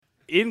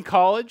in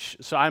college,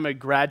 so I'm a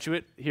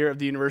graduate here of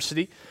the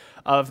University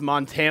of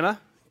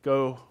Montana,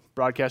 go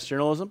broadcast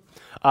journalism.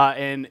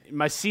 And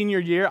my senior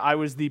year, I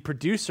was the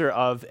producer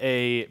of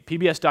a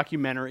PBS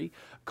documentary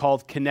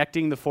called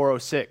Connecting the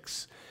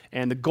 406.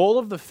 And the goal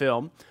of the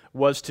film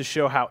was to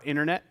show how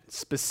internet,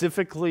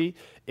 specifically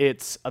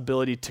its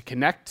ability to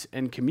connect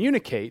and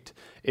communicate,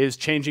 is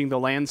changing the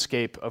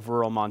landscape of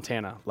rural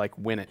Montana, like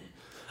win it.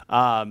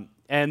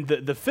 And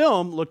the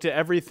film looked at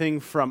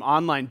everything from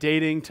online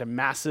dating to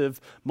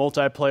massive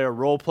multiplayer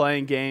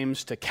role-playing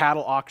games to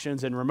cattle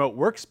auctions and remote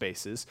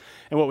workspaces.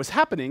 And what was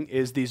happening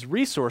is these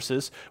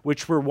resources,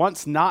 which were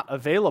once not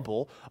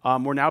available,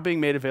 were now being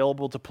made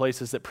available to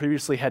places that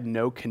previously had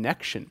no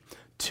connection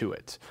to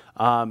it.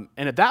 And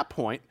at that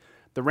point,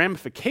 the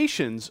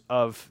ramifications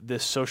of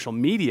this social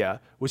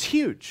media was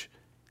huge.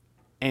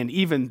 And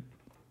even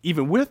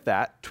with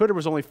that, Twitter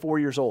was only 4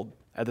 years old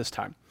at this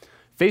time.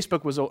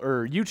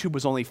 YouTube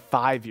was only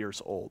 5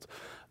 years old.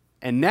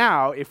 And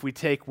now, if we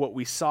take what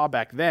we saw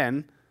back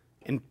then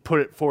and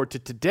put it forward to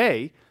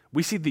today,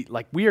 we see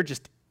we are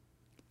just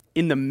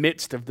in the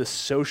midst of the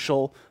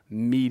social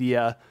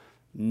media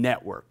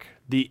network.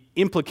 The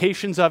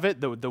implications of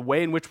it, the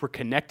way in which we're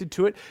connected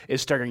to it,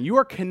 is staggering. You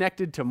are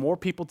connected to more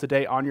people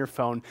today on your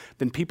phone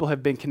than people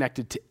have been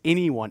connected to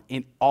anyone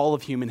in all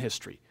of human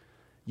history.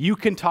 You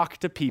can talk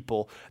to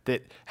people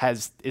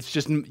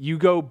you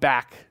go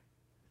back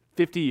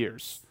 50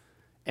 years,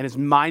 and it's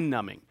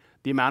mind-numbing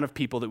the amount of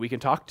people that we can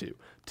talk to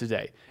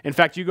today. In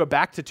fact, you go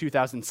back to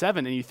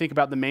 2007 and you think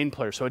about the main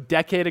players. So a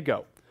decade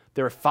ago,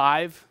 there were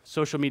 5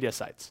 social media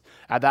sites.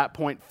 At that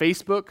point,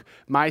 Facebook,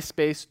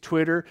 MySpace,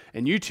 Twitter,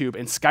 and YouTube,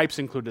 and Skype's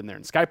included in there.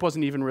 And Skype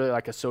wasn't even really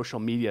like a social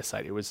media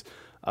site. It was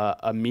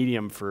a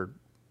medium for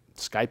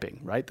Skyping,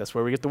 right? That's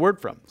where we get the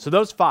word from. So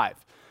those 5.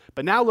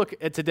 But now look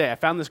at today. I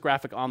found this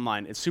graphic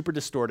online. It's super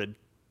distorted.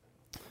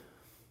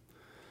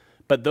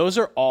 But those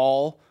are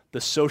all the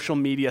social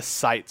media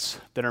sites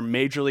that are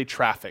majorly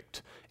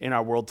trafficked in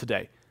our world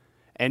today.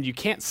 And you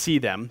can't see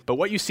them, but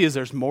what you see is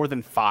there's more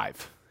than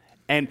 5.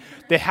 And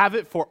they have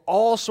it for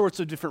all sorts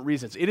of different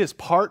reasons. It is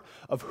part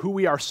of who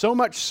we are, so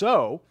much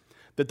so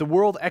that the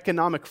World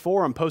Economic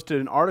Forum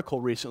posted an article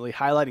recently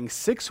highlighting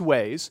 6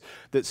 ways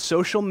that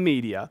social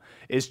media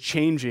is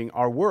changing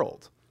our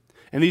world.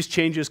 And these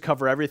changes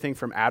cover everything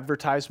from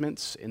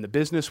advertisements in the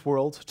business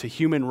world to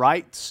human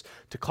rights,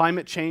 to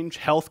climate change,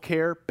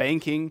 healthcare,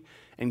 banking,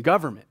 and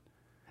government.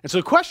 And so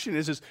the question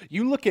is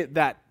you look at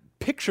that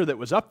picture that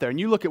was up there, and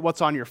you look at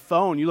what's on your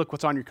phone, you look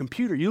what's on your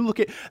computer, you look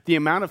at the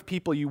amount of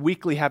people you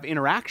weekly have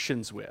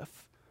interactions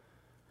with.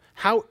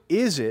 How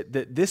is it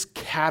that this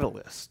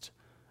catalyst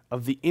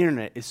of the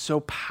internet is so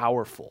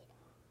powerful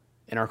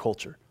in our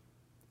culture?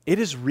 It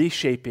is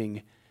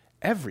reshaping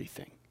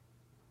everything.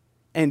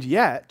 And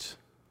yet,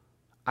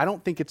 I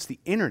don't think it's the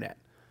internet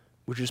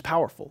which is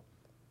powerful.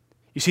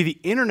 You see, the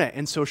internet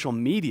and social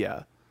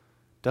media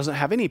doesn't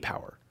have any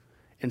power.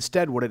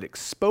 Instead, what it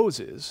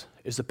exposes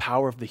is the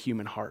power of the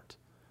human heart,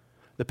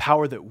 the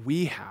power that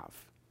we have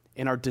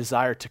in our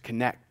desire to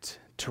connect,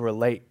 to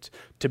relate,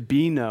 to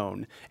be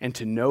known, and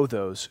to know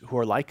those who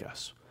are like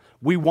us.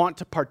 We want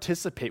to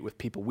participate with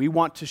people. We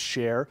want to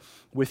share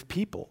with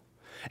people.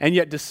 And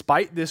yet,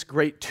 despite this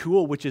great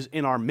tool which is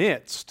in our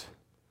midst,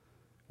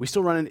 we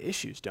still run into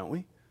issues, don't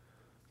we?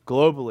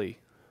 Globally,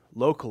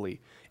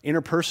 locally,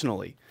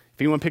 interpersonally. If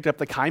anyone picked up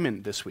the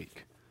Kaimin this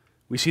week,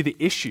 we see the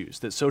issues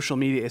that social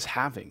media is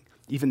having,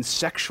 even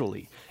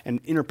sexually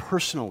and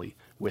interpersonally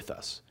with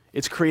us.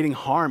 It's creating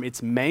harm,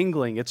 it's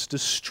mangling, it's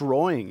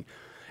destroying,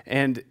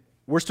 and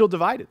we're still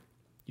divided.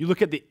 You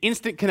look at the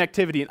instant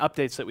connectivity and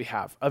updates that we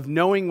have of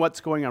knowing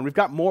what's going on. We've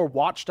got more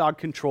watchdog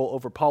control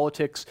over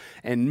politics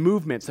and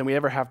movements than we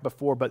ever have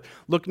before, but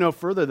look no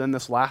further than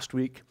this last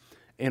week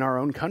in our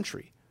own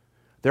country.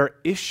 There are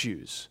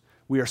issues.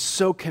 We are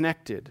so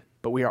connected,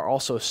 but we are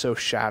also so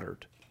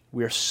shattered.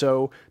 We are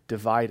so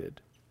divided.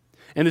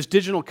 And this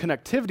digital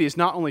connectivity is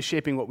not only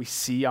shaping what we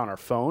see on our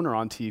phone or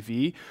on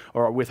TV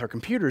or with our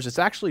computers, it's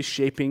actually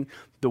shaping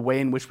the way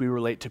in which we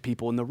relate to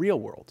people in the real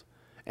world.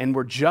 And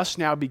we're just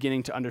now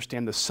beginning to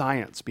understand the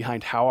science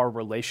behind how our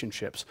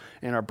relationships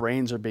and our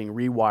brains are being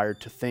rewired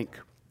to think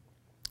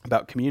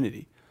about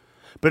community.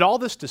 But all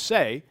this to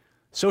say,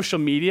 social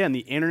media and the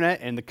internet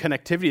and the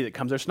connectivity that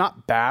comes there, it's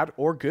not bad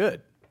or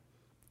good.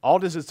 All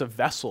it is a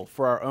vessel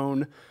for our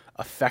own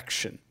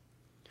affection.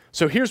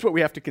 So here's what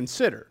we have to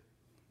consider.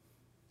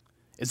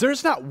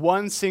 There's not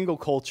one single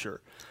culture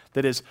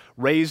that is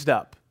raised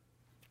up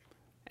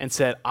and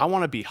said, I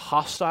want to be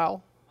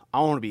hostile, I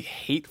want to be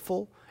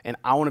hateful, and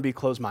I want to be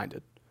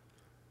closed-minded.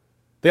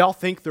 They all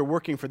think they're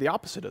working for the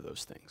opposite of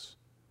those things.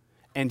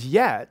 And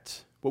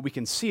yet, what we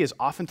can see is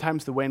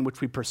oftentimes the way in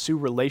which we pursue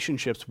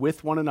relationships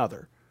with one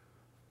another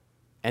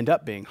end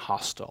up being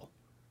hostile,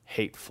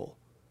 hateful,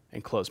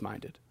 and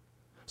closed-minded.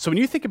 So when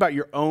you think about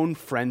your own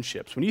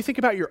friendships, when you think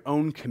about your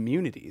own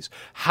communities,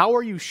 how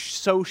are you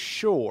so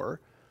sure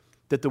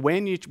that the way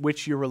in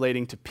which you're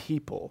relating to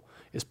people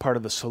is part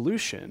of the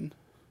solution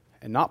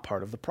and not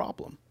part of the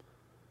problem?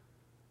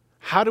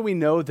 How do we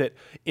know that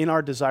in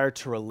our desire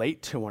to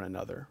relate to one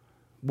another,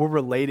 We're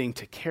relating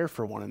to care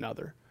for one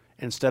another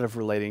instead of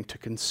relating to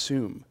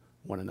consume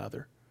one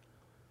another.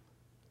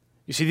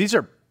 You see, these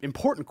are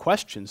important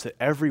questions that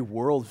every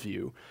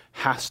worldview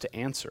has to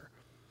answer,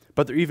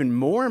 but they're even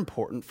more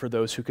important for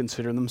those who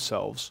consider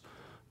themselves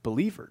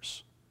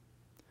believers.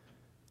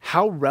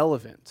 How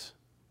relevant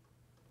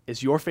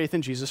is your faith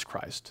in Jesus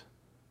Christ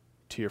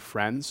to your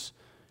friends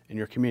and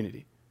your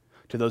community,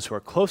 to those who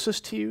are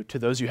closest to you, to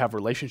those you have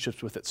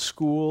relationships with at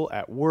school,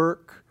 at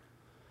work,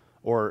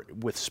 or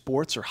with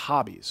sports or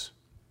hobbies?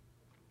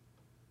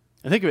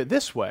 And think of it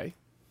this way.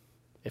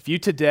 If you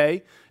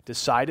today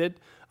decided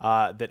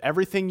that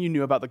everything you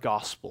knew about the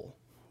gospel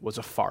was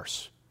a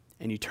farce,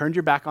 and you turned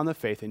your back on the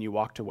faith and you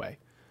walked away,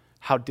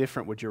 how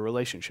different would your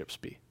relationships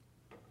be?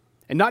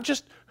 And not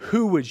just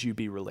who would you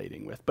be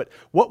relating with, but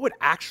what would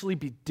actually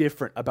be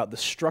different about the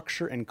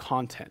structure and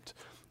content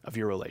of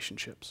your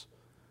relationships?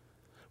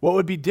 What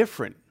would be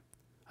different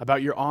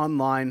about your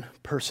online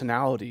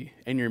personality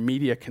and your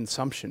media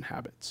consumption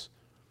habits?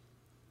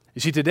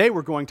 You see, today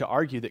we're going to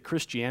argue that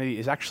Christianity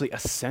is actually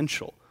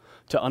essential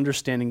to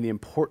understanding the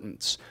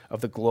importance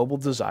of the global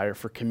desire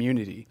for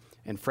community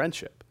and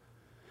friendship.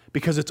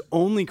 Because it's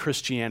only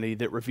Christianity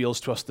that reveals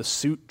to us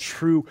the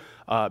true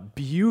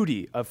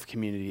beauty of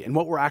community and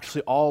what we're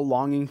actually all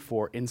longing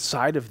for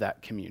inside of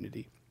that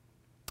community.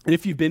 And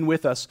if you've been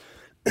with us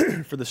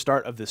for the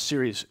start of this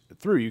series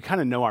through, you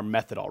kind of know our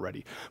method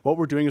already. What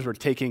we're doing is we're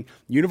taking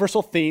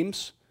universal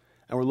themes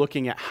and we're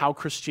looking at how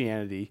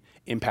Christianity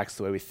impacts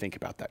the way we think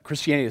about that.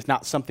 Christianity is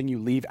not something you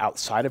leave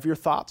outside of your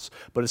thoughts,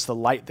 but it's the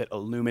light that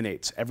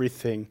illuminates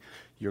everything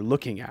you're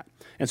looking at.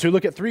 And so we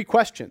look at three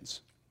questions.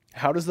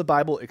 How does the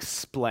Bible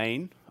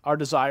explain our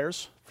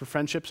desires for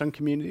friendships and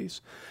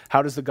communities?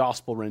 How does the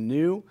gospel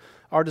renew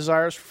our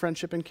desires for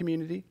friendship and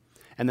community?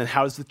 And then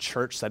how does the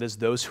church, that is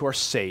those who are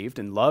saved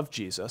and love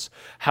Jesus,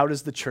 how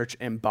does the church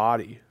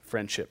embody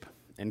friendship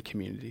and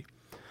community?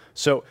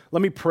 So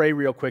let me pray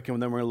real quick,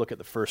 and then we're going to look at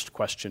the first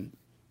question.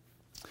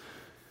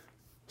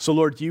 So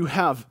Lord, you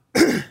have,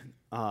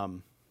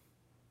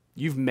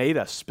 you've made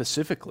us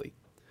specifically.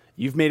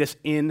 You've made us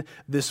in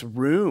this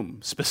room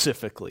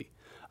specifically.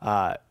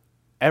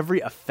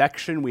 Every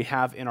affection we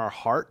have in our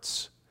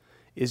hearts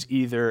is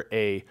either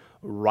a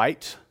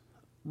right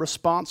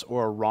response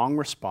or a wrong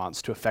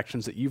response to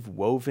affections that you've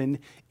woven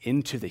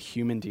into the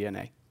human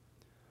DNA.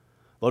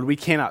 Lord, we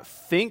cannot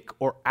think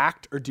or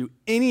act or do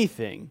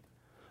anything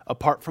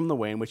apart from the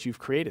way in which you've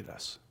created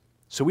us.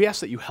 So we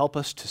ask that you help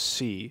us to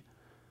see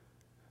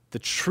the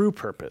true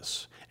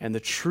purpose and the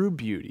true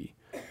beauty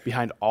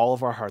behind all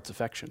of our heart's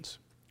affections.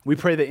 We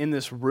pray that in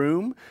this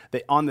room,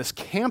 that on this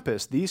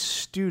campus, these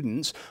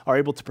students are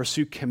able to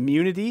pursue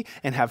community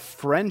and have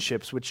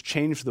friendships which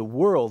change the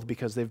world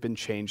because they've been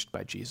changed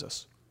by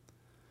Jesus.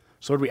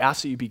 So Lord, we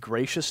ask that you be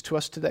gracious to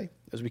us today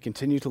as we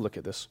continue to look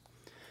at this.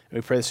 And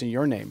we pray this in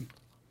your name.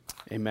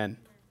 Amen.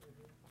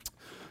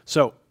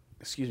 So,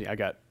 excuse me, I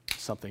got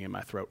something in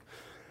my throat.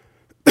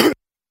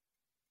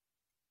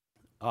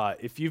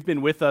 If you've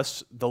been with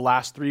us the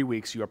last 3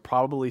 weeks, you are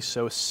probably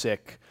so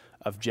sick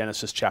of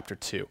Genesis chapter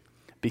 2.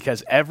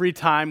 Because every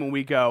time when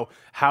we go,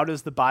 how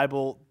does the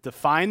Bible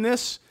define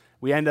this?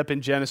 We end up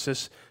in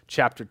Genesis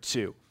chapter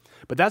 2.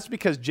 But that's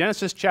because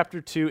Genesis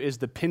chapter 2 is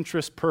the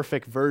Pinterest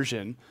perfect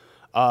version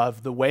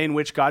of the way in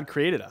which God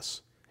created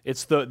us.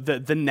 It's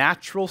the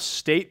natural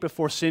state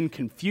before sin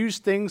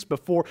confused things,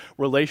 before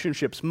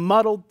relationships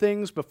muddled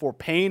things, before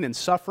pain and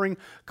suffering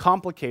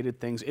complicated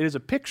things. It is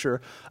a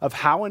picture of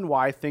how and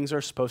why things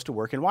are supposed to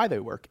work and why they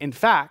work. In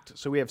fact,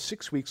 so we have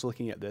 6 weeks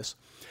looking at this.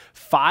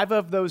 5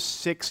 of those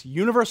 6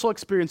 universal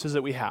experiences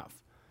that we have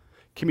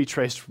can be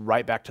traced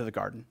right back to the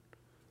garden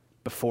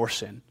before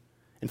sin.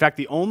 In fact,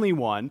 the only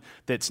one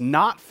that's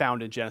not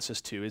found in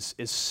Genesis 2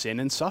 is sin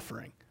and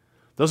suffering.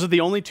 Those are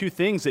the only 2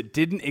 things that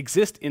didn't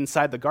exist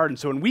inside the garden.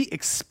 So when we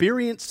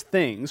experience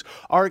things,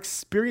 our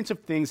experience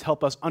of things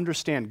help us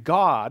understand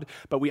God,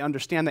 but we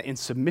understand that in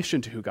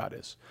submission to who God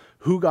is.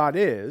 Who God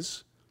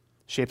is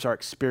shapes our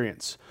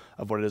experience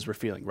of what it is we're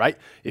feeling, right?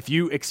 If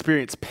you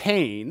experience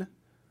pain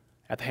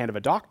at the hand of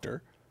a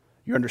doctor,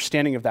 your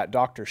understanding of that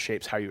doctor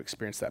shapes how you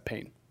experience that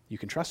pain. You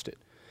can trust it.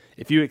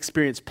 If you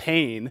experience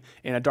pain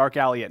in a dark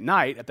alley at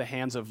night at the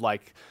hands of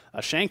like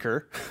a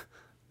shanker,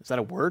 is that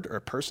a word or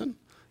a person?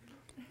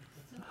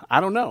 I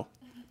don't know.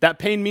 That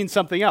pain means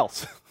something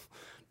else.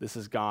 This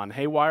has gone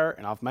haywire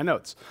and off my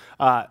notes.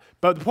 But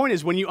the point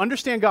is, when you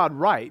understand God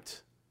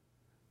right,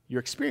 your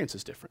experience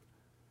is different.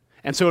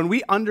 And so when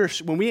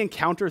we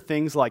encounter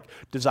things like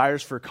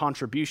desires for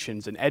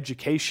contributions and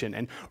education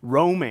and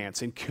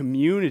romance and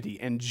community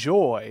and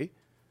joy,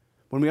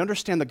 when we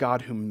understand the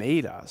God who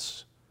made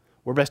us,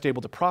 we're best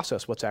able to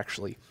process what's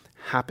actually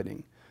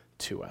happening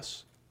to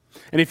us.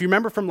 And if you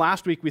remember from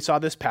last week, we saw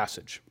this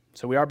passage.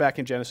 So we are back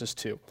in Genesis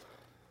 2.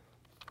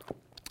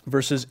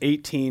 Verses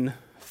 18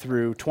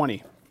 through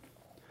 20.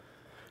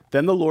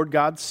 Then the Lord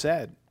God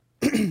said,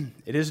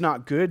 "It is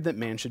not good that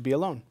man should be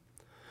alone.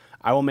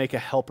 I will make a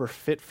helper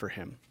fit for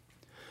him."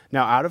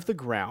 Now out of the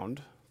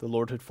ground the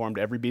Lord had formed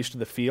every beast of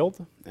the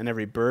field and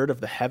every bird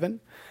of the heaven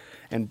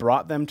and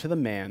brought them to the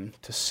man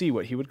to see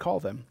what he would call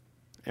them.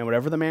 And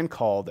whatever the man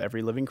called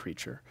every living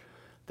creature,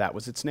 that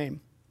was its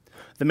name.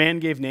 The man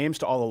gave names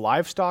to all the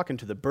livestock and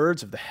to the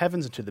birds of the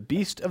heavens and to the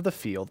beasts of the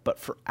field. But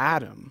for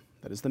Adam,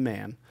 that is the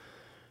man,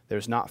 there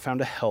is not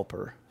found a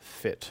helper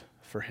fit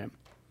for him.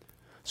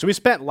 So we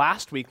spent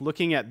last week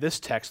looking at this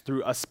text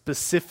through a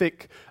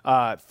specific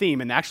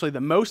theme, and actually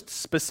the most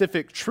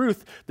specific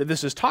truth that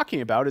this is talking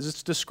about is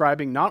it's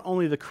describing not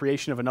only the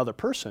creation of another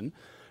person,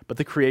 but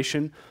the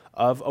creation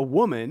of a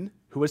woman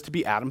who was to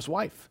be Adam's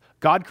wife.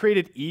 God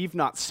created Eve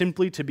not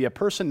simply to be a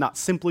person, not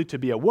simply to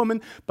be a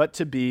woman, but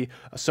to be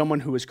someone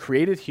who was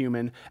created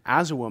human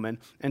as a woman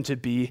and to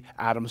be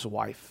Adam's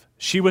wife.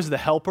 She was the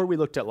helper we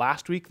looked at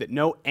last week that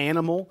no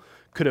animal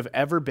could have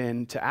ever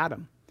been to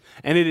Adam.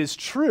 And it is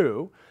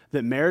true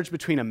that marriage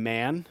between a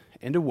man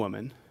and a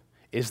woman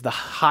is the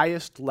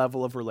highest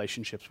level of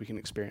relationships we can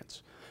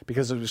experience.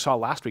 Because as we saw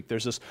last week,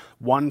 there's this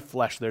one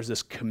flesh, there's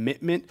this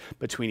commitment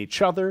between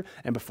each other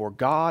and before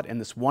God, and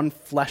this one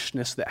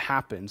fleshness that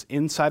happens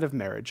inside of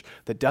marriage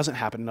that doesn't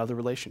happen in other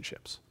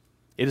relationships.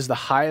 It is the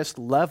highest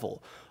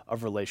level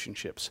of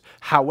relationships.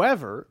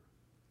 However,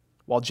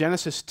 while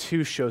Genesis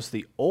 2 shows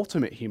the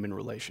ultimate human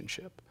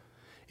relationship,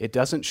 it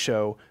doesn't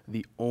show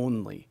the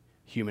only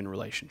human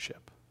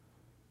relationship.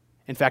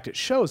 In fact, it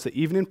shows that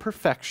even in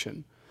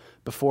perfection,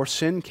 before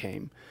sin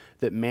came,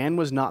 that man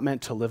was not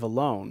meant to live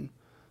alone,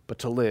 but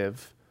to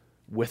live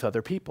with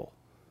other people.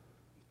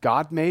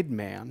 God made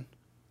man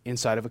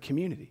inside of a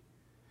community.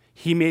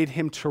 He made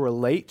him to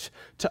relate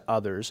to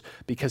others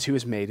because he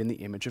was made in the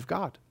image of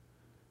God.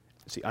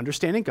 See,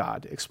 understanding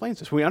God explains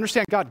this. When we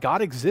understand God,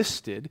 God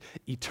existed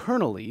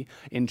eternally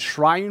in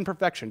triune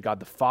perfection.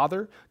 God the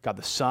Father, God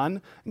the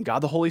Son, and God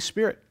the Holy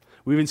Spirit.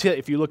 We even see that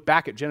if you look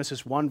back at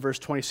Genesis 1, verse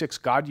 26,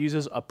 God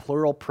uses a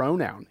plural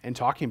pronoun in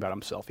talking about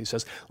himself. He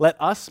says, "Let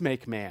us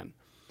make man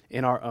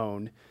in our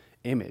own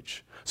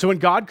image." So when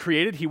God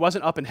created, he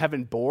wasn't up in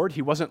heaven bored.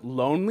 He wasn't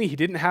lonely. He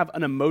didn't have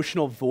an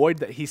emotional void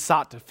that he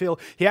sought to fill.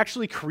 He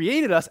actually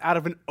created us out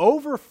of an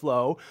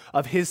overflow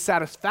of his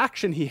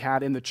satisfaction he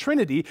had in the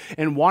Trinity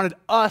and wanted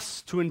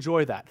us to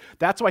enjoy that.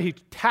 That's why he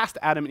tasked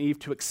Adam and Eve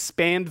to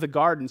expand the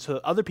garden so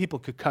that other people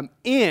could come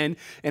in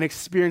and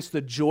experience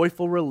the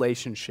joyful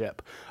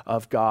relationship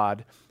of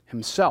God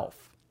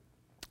himself.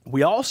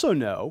 We also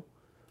know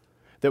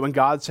that when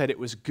God said it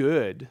was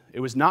good, it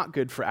was not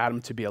good for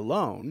Adam to be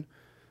alone,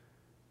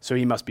 so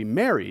he must be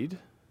married,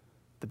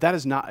 that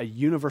is not a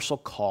universal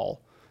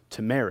call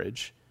to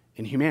marriage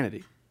in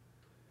humanity.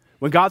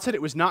 When God said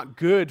it was not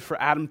good for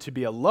Adam to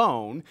be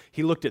alone,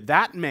 he looked at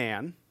that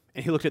man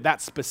and he looked at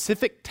that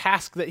specific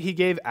task that he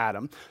gave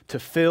Adam to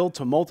fill,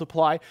 to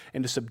multiply,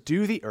 and to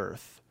subdue the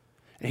earth.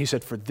 And he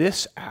said, for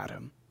this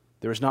Adam,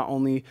 there is not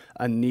only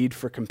a need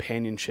for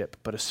companionship,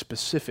 but a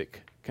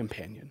specific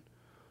companion,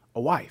 a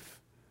wife.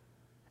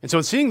 And so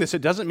in seeing this,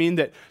 it doesn't mean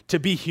that to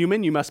be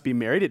human, you must be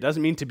married. It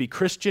doesn't mean to be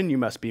Christian, you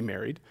must be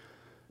married.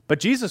 But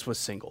Jesus was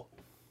single.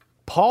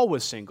 Paul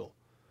was single.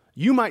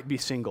 You might be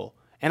single.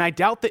 And I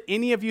doubt that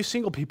any of you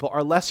single people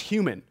are less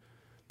human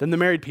than the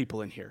married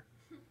people in here.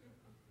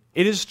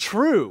 It is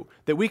true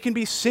that we can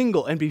be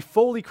single and be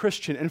fully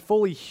Christian and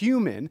fully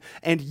human,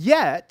 and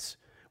yet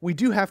we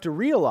do have to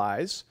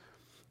realize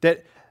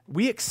that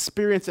we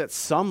experience at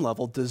some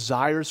level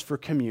desires for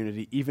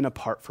community even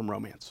apart from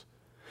romance.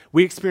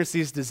 We experience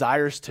these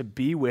desires to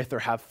be with or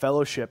have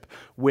fellowship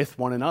with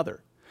one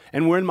another.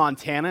 And we're in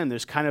Montana, and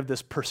there's kind of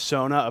this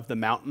persona of the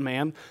mountain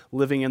man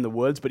living in the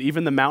woods, but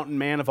even the mountain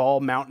man of all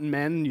mountain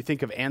men, you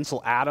think of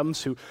Ansel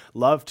Adams, who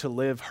loved to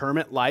live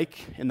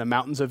hermit-like in the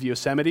mountains of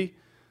Yosemite.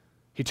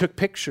 He took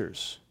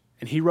pictures,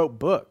 and he wrote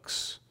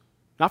books,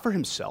 not for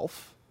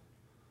himself,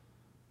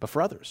 but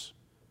for others.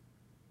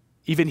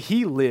 Even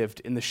he lived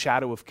in the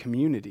shadow of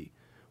community,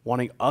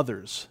 wanting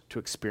others to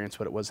experience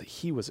what it was that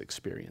he was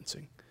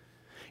experiencing.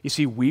 You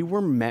see, we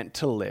were meant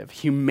to live,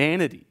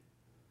 humanity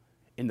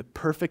in the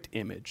perfect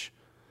image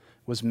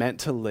was meant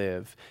to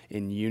live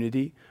in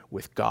unity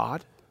with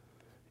God,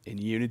 in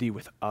unity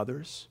with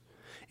others,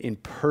 in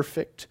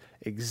perfect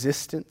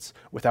existence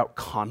without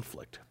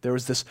conflict. There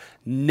was this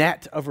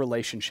net of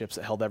relationships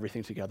that held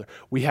everything together.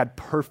 We had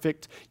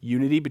perfect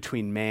unity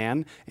between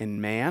man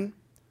and man,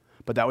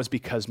 but that was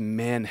because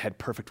men had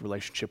perfect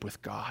relationship with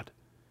God.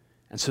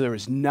 And so there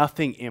was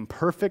nothing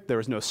imperfect, there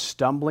was no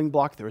stumbling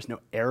block, there was no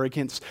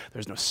arrogance, there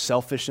was no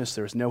selfishness,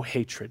 there was no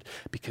hatred,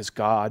 because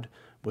God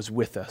was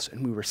with us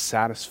and we were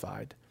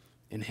satisfied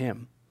in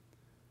him.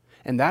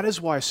 And that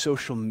is why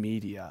social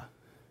media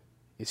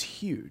is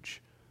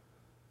huge,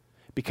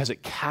 because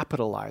it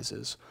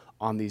capitalizes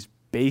on these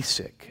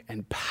basic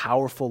and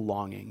powerful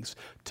longings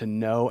to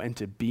know and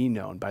to be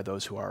known by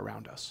those who are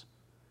around us.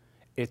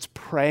 It's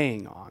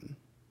preying on,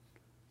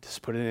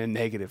 just put it in a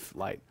negative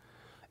light,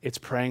 it's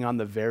preying on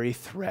the very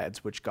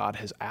threads which God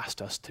has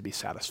asked us to be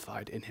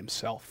satisfied in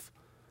himself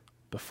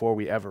before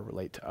we ever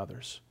relate to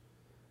others.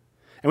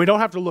 And we don't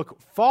have to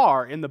look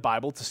far in the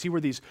Bible to see where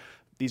these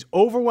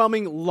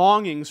overwhelming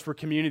longings for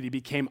community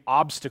became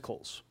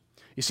obstacles.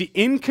 You see,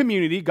 in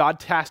community, God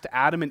tasked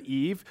Adam and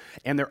Eve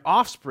and their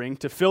offspring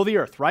to fill the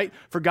earth, right?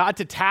 For God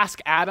to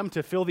task Adam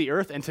to fill the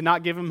earth and to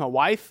not give him a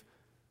wife,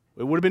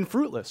 it would have been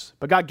fruitless.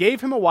 But God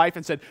gave him a wife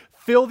and said,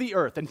 fill the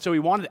earth. And so he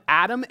wanted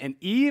Adam and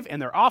Eve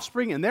and their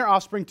offspring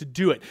to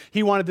do it.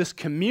 He wanted this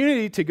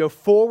community to go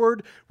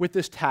forward with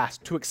this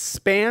task, to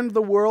expand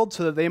the world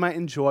so that they might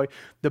enjoy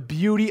the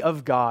beauty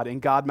of God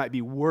and God might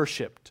be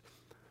worshiped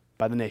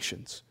by the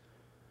nations.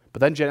 But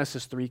then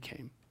Genesis 3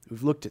 came.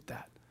 We've looked at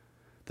that.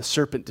 The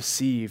serpent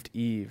deceived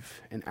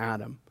Eve and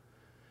Adam.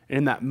 And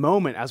in that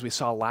moment, as we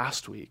saw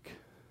last week,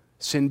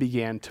 sin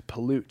began to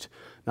pollute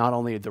not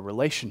only the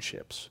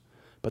relationships,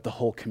 but the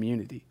whole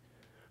community.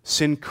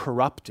 Sin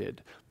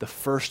corrupted the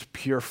first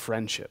pure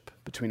friendship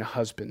between a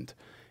husband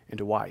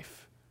and a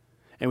wife.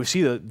 And we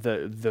see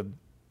the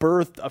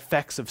birth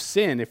effects of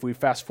sin if we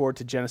fast forward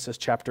to Genesis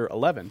chapter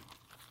 11,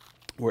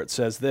 where it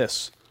says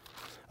this,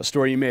 a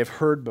story you may have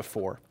heard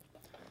before.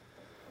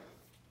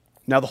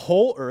 Now the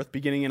whole earth,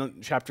 beginning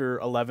in chapter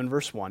 11,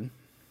 verse 1,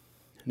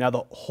 now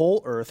the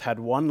whole earth had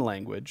one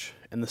language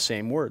and the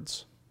same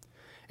words.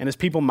 And as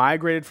people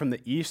migrated from the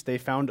east, they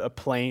found a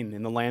plain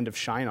in the land of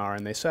Shinar,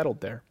 and they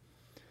settled there.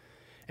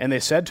 And they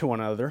said to one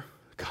another,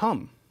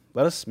 come,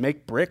 let us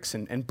make bricks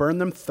and burn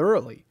them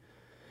thoroughly.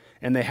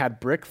 And they had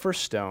brick for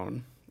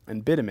stone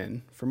and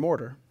bitumen for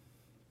mortar.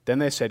 Then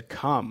they said,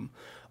 come,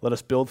 let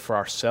us build for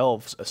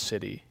ourselves a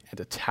city and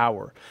a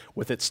tower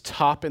with its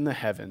top in the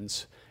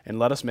heavens, and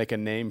let us make a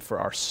name for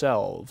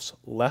ourselves,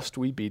 lest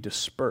we be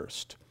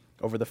dispersed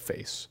over the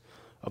face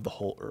of the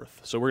whole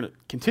earth. So we're going to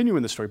continue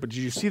in the story, but did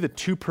you see the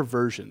two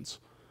perversions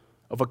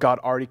of what God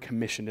already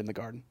commissioned in the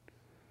garden?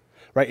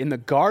 Right? In the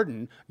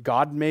garden,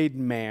 God made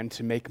man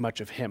to make much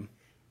of him.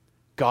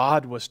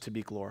 God was to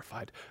be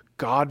glorified.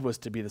 God was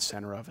to be the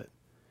center of it.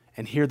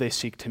 And here they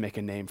seek to make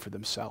a name for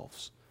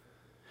themselves.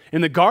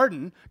 In the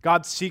garden,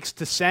 God seeks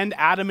to send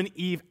Adam and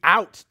Eve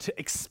out, to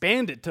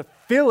expand it, to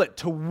fill it,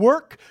 to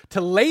work, to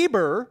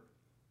labor,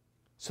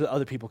 so that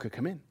other people could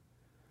come in.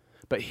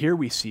 But here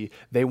we see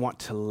they want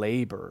to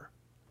labor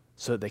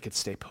so that they could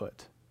stay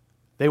put.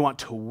 They want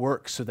to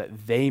work so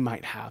that they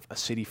might have a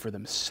city for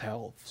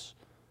themselves.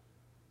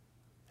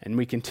 And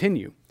we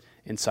continue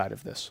inside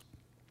of this.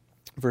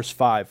 Verse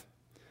 5,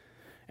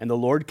 and the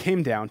Lord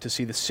came down to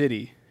see the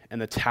city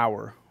and the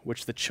tower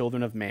which the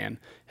children of man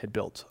had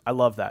built. I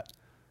love that.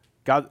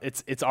 God,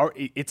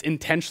 it's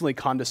intentionally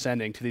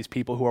condescending to these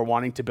people who are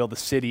wanting to build a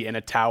city and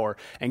a tower,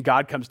 and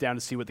God comes down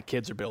to see what the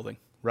kids are building,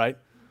 right?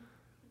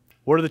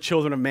 What are the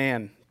children of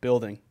man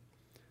building?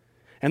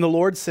 And the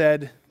Lord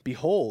said,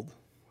 behold,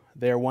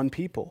 they are one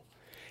people,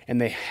 and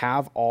they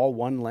have all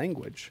one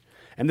language.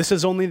 And this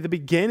is only the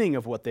beginning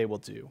of what they will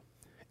do,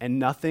 and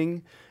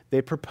nothing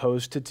they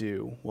propose to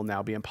do will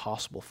now be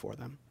impossible for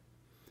them.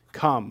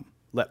 Come,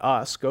 let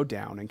us go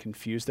down and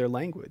confuse their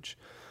language,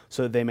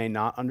 so that they may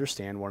not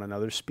understand one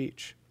another's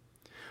speech.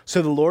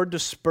 So the Lord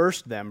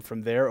dispersed them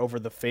from there over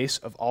the face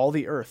of all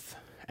the earth,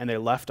 and they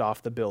left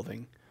off the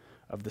building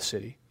of the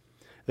city.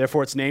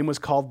 Therefore its name was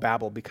called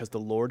Babel, because the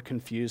Lord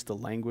confused the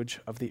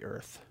language of the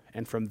earth,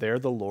 and from there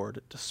the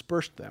Lord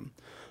dispersed them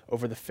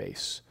over the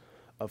face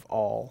of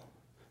all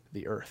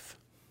the earth.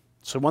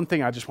 So one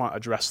thing I just want to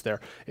address there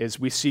is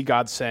we see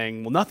God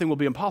saying, well, nothing will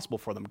be impossible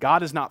for them.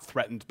 God is not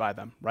threatened by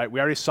them, right? We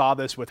already saw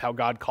this with how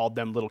God called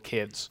them little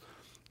kids.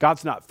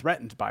 God's not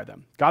threatened by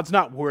them. God's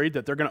not worried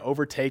that they're going to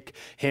overtake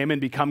him and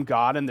become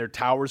God and their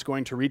tower's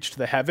going to reach to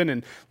the heaven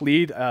and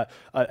lead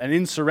an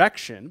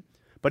insurrection.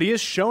 But he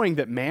is showing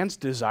that man's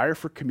desire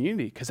for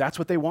community, because that's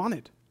what they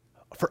wanted.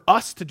 For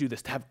us to do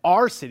this, to have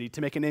our city,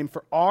 to make a name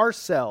for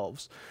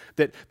ourselves,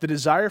 that the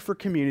desire for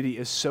community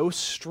is so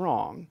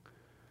strong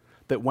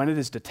that when it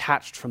is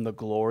detached from the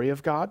glory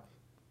of God,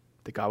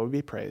 that God would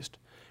be praised,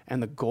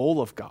 and the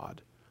goal of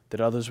God, that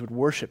others would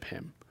worship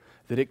him,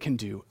 that it can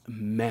do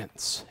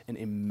immense and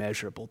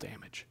immeasurable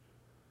damage.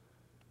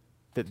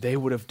 That they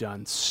would have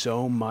done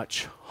so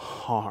much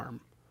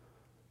harm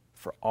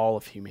for all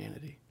of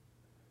humanity.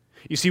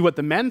 You see, what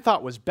the men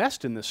thought was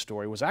best in this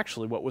story was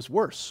actually what was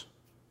worse.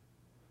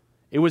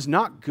 It was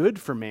not good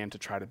for man to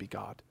try to be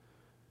God,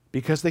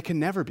 because they can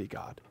never be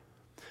God.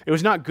 It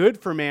was not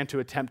good for man to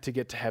attempt to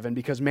get to heaven,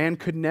 because man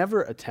could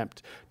never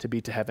attempt to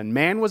be to heaven.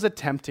 Man was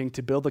attempting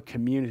to build a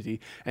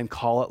community and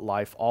call it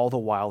life, all the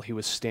while he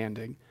was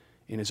standing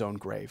in his own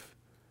grave.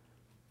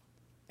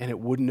 And it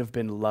wouldn't have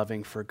been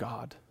loving for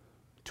God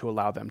to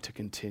allow them to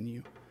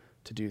continue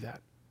to do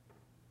that.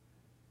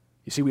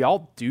 You see, we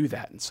all do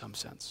that in some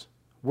sense.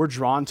 We're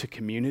drawn to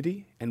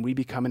community, and we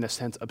become, in a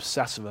sense,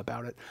 obsessive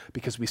about it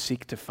because we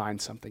seek to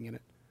find something in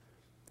it.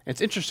 And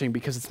it's interesting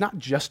because it's not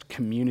just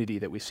community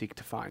that we seek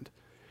to find.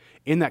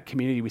 In that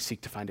community, we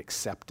seek to find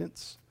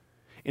acceptance.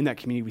 In that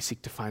community, we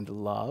seek to find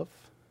love.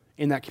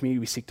 In that community,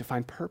 we seek to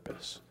find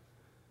purpose.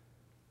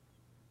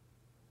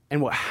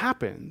 And what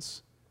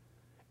happens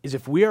is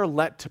if we are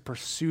let to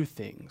pursue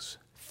things,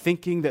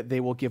 thinking that they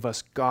will give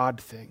us God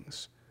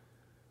things,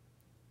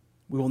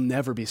 we will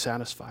never be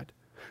satisfied.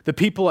 The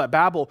people at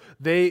Babel,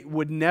 they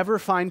would never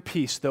find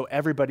peace, though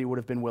everybody would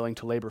have been willing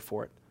to labor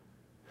for it.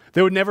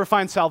 They would never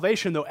find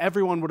salvation, though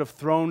everyone would have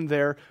thrown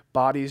their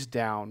bodies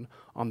down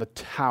on the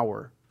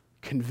tower,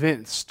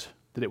 convinced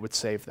that it would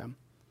save them.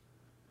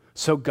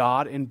 So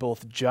God, in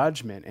both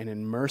judgment and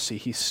in mercy,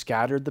 he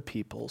scattered the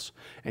peoples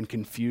and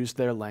confused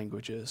their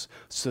languages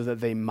so that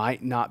they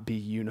might not be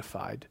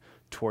unified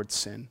towards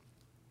sin.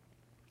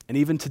 And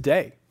even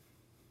today,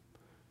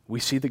 we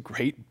see the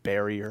great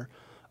barrier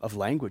of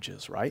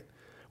languages, right?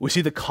 We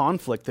see the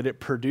conflict that it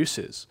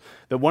produces.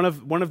 That one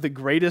of the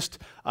greatest,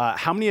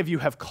 how many of you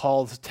have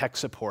called tech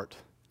support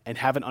and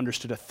haven't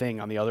understood a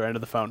thing on the other end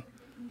of the phone?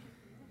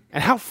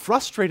 And how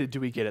frustrated do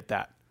we get at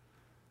that?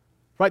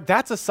 Right?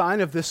 That's a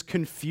sign of this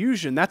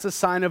confusion. That's a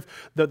sign of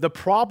the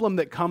problem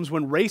that comes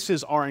when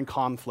races are in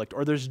conflict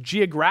or there's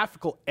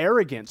geographical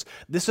arrogance.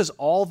 This is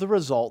all the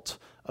result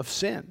of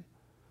sin.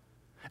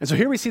 And so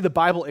here we see the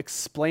Bible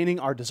explaining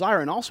our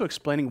desire and also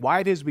explaining why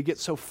it is we get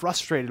so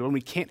frustrated when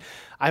we can't.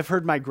 I've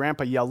heard my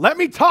grandpa yell, "Let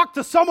me talk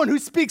to someone who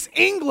speaks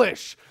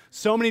English,"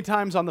 so many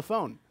times on the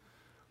phone.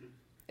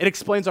 It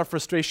explains our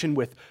frustration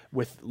with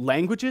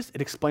languages.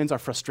 It explains our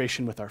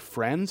frustration with our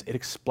friends. It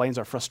explains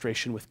our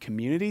frustration with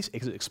communities.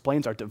 It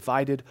explains our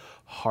divided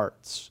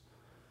hearts.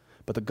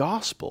 But the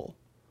gospel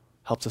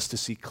helps us to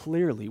see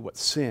clearly what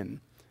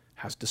sin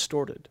has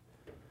distorted.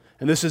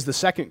 And this is the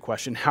second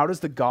question. How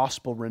does the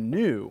gospel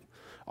renew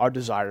our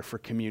desire for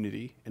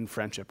community and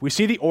friendship? We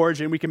see the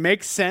origin. We can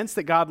make sense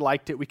that God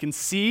liked it. We can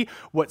see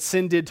what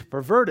sin did to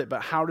pervert it.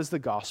 But how does the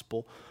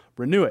gospel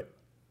renew it?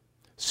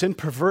 Sin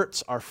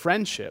perverts our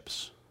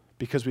friendships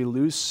because we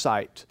lose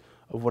sight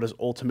of what is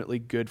ultimately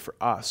good for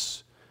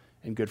us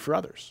and good for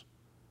others.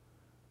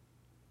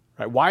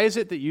 Right? Why is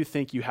it that you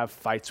think you have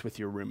fights with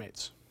your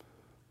roommates?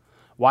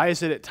 Why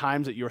is it at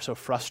times that you're so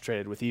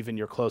frustrated with even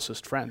your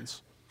closest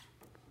friends?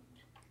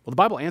 Well, the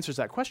Bible answers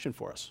that question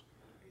for us.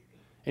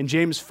 In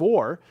James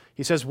 4,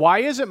 he says, "Why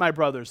is it, my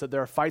brothers, that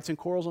there are fights and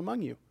quarrels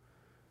among you?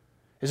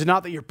 Is it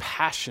not that your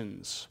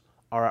passions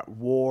are at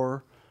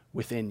war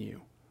within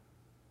you?"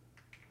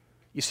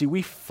 You see,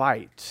 we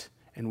fight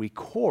and we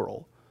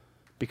quarrel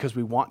because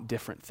we want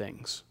different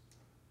things.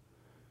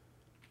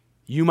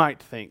 You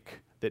might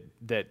think that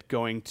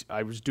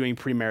I was doing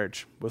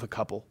pre-marriage with a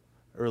couple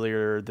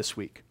earlier this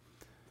week,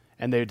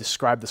 and they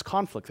described this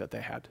conflict that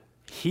they had.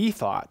 He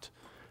thought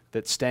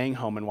that staying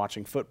home and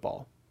watching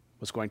football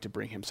was going to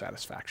bring him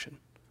satisfaction.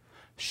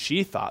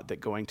 She thought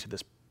that going to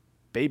this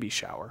baby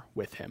shower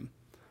with him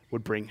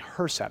would bring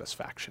her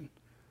satisfaction.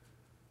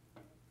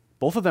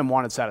 Both of them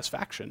wanted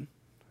satisfaction,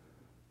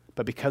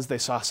 but because they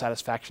saw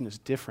satisfaction as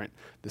different,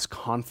 this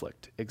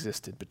conflict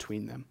existed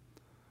between them.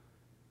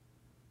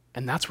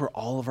 And that's where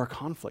all of our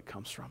conflict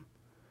comes from,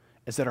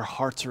 is that our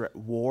hearts are at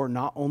war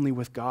not only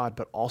with God,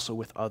 but also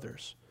with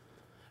others.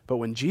 But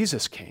when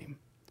Jesus came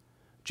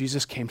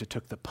to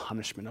take the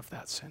punishment of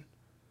that sin.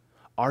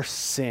 Our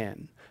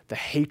sin, the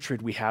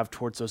hatred we have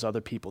towards those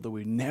other people, that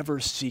we never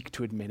seek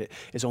to admit it,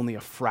 is only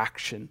a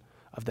fraction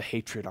of the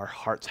hatred our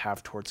hearts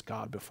have towards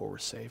God before we're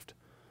saved,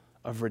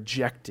 of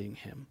rejecting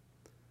him.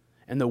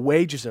 And the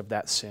wages of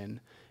that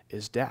sin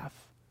is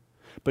death.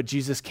 But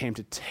Jesus came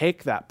to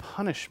take that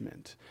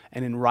punishment,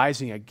 and in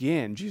rising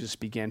again, Jesus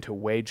began to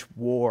wage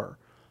war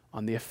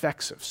on the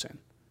effects of sin.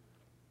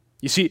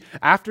 You see,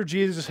 after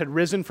Jesus had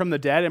risen from the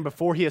dead and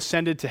before he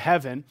ascended to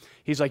heaven,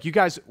 he's like, "You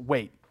guys,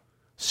 wait.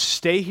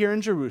 Stay here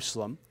in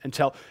Jerusalem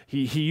until,"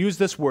 he used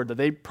this word that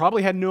they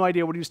probably had no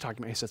idea what he was talking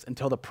about. He says,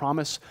 "until the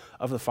promise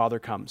of the Father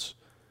comes."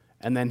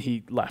 And then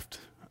he left.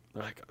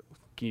 They're like,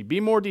 "Can you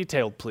be more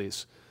detailed,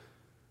 please?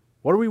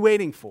 What are we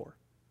waiting for?"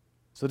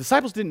 So the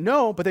disciples didn't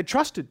know, but they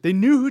trusted. They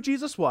knew who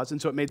Jesus was,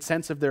 and so it made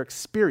sense of their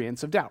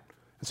experience of doubt.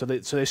 And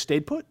so they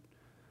stayed put.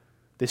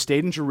 They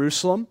stayed in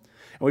Jerusalem,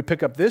 and we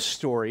pick up this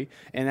story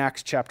in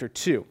Acts chapter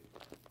 2.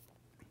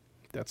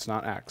 That's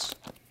not Acts.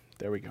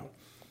 There we go.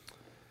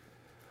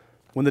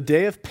 When the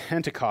day of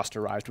Pentecost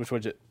arrived, which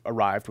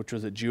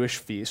was a Jewish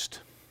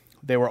feast,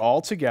 they were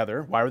all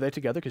together. Why were they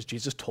together? Because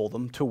Jesus told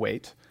them to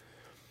wait.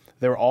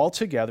 They were all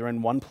together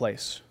in one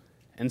place,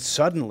 and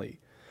suddenly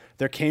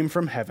there came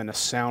from heaven a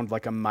sound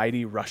like a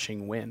mighty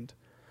rushing wind,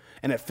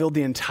 and it filled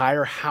the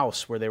entire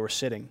house where they were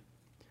sitting.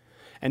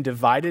 And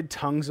divided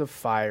tongues of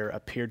fire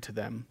appeared to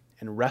them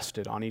and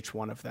rested on each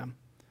one of them.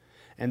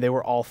 And they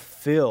were all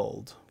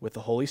filled with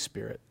the Holy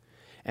Spirit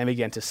and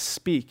began to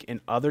speak in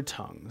other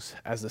tongues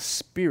as the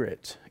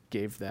Spirit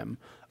gave them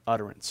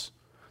utterance.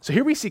 So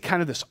here we see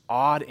kind of this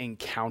odd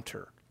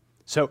encounter.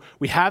 So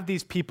we have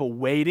these people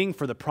waiting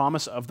for the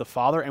promise of the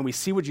Father, and we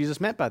see what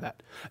Jesus meant by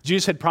that.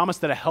 Jesus had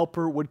promised that a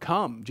helper would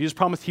come. Jesus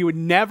promised he would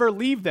never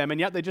leave them, and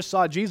yet they just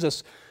saw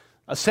Jesus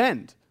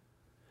ascend.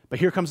 But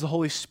here comes the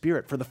Holy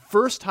Spirit. For the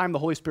first time, the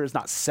Holy Spirit is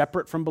not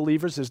separate from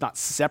believers, is not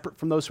separate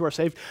from those who are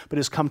saved, but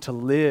has come to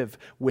live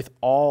with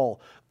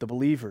all the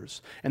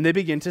believers. And they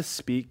begin to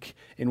speak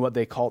in what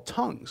they call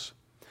tongues.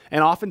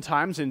 And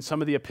oftentimes in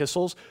some of the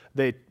epistles,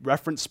 they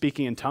reference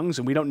speaking in tongues,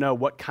 and we don't know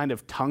what kind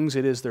of tongues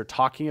it is they're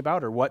talking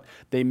about or what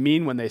they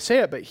mean when they say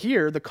it. But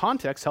here, the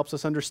context helps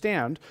us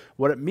understand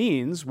what it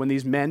means when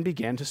these men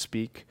began to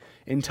speak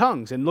in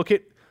tongues. And look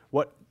at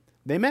what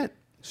they meant,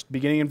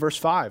 beginning in verse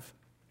 5.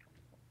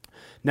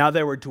 Now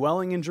there were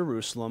dwelling in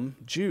Jerusalem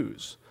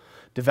Jews,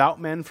 devout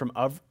men from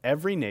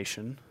every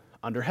nation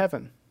under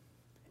heaven.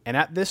 And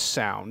at this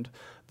sound,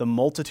 the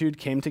multitude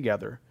came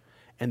together,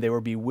 and they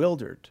were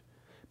bewildered,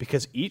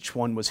 because each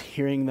one was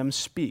hearing them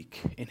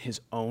speak in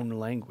his own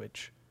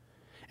language.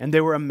 And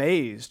they were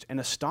amazed and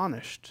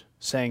astonished,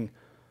 saying,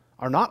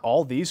 "Are not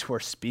all these who are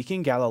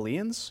speaking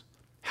Galileans?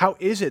 How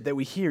is it that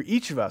we hear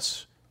each of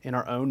us in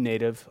our own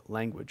native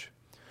language?"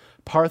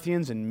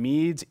 Parthians and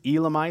Medes,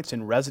 Elamites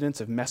and residents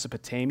of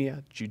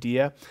Mesopotamia,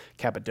 Judea,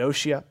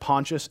 Cappadocia,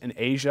 Pontus and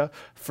Asia,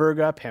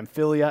 Phrygia,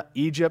 Pamphylia,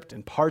 Egypt,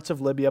 and parts of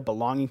Libya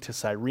belonging to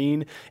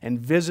Cyrene, and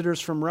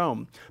visitors from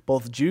Rome,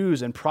 both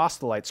Jews and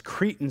proselytes,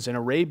 Cretans and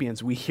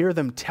Arabians, we hear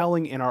them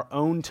telling in our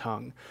own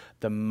tongue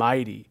the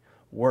mighty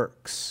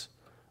works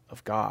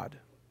of God.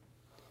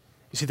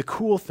 You see, the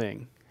cool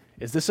thing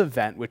is this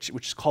event, which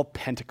is called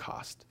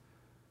Pentecost,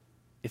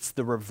 it's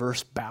the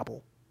reverse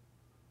Babel,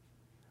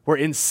 where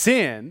in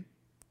sin,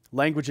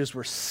 languages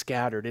were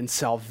scattered. In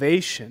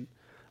salvation,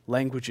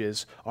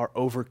 languages are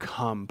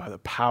overcome by the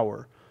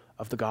power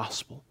of the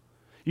gospel.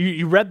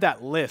 You read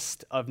that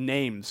list of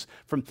names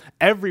from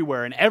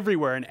everywhere and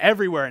everywhere and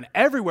everywhere and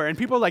everywhere, and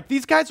people are like,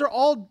 these guys are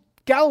all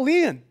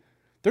Galilean.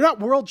 They're not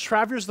world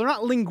travelers, they're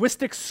not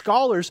linguistic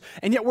scholars,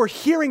 and yet we're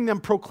hearing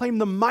them proclaim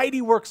the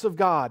mighty works of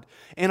God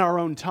in our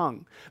own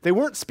tongue. They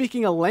weren't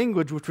speaking a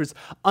language which was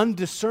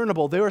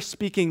undiscernible. They were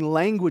speaking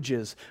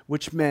languages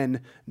which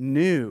men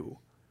knew.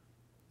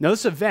 Now,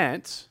 this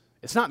event,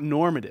 it's not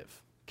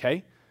normative,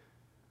 okay?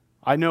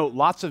 I know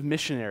lots of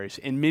missionaries,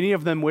 and many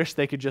of them wish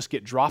they could just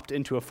get dropped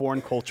into a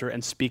foreign culture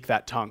and speak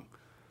that tongue.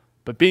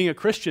 But being a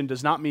Christian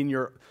does not mean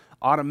you're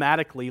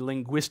automatically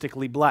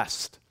linguistically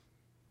blessed.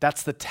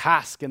 That's the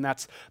task and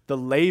that's the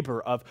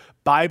labor of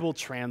Bible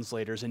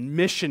translators and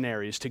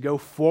missionaries to go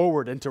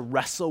forward and to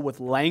wrestle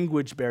with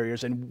language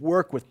barriers and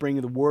work with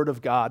bringing the Word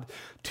of God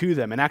to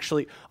them. And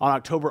actually, on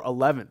October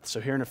 11th, so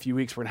here in a few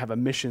weeks, we're going to have a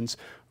missions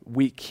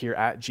week here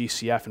at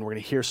GCF, and we're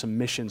going to hear some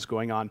missions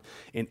going on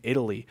in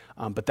Italy.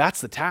 But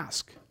that's the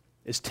task,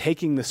 is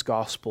taking this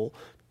gospel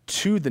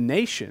to the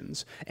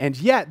nations. And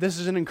yet, this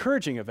is an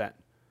encouraging event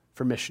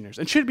for missionaries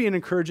and should be an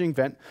encouraging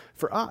event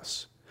for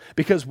us.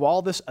 Because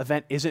while this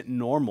event isn't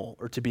normal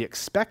or to be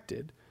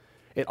expected,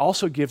 it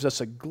also gives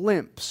us a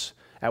glimpse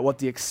at what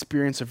the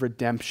experience of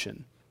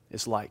redemption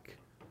is like.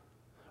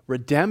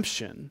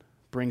 Redemption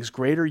brings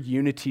greater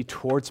unity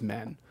towards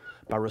men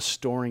by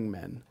restoring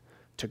men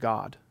to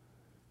God.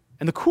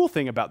 And the cool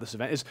thing about this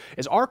event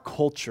is our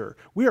culture,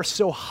 we are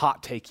so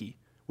hot-takey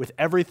with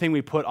everything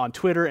we put on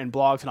Twitter and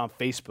blogs and on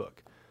Facebook,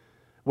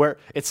 where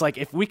it's like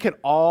if we could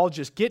all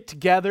just get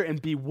together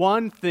and be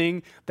one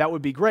thing, that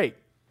would be great.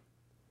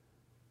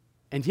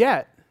 And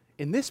yet,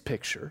 in this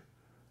picture,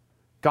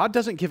 God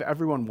doesn't give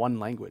everyone one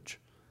language.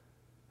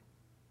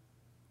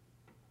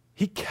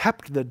 He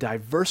kept the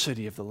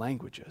diversity of the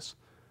languages,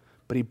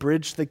 but he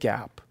bridged the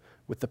gap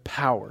with the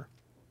power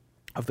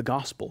of the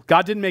gospel.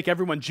 God didn't make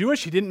everyone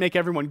Jewish. He didn't make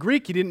everyone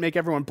Greek. He didn't make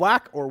everyone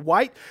black or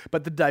white,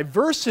 but the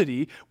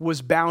diversity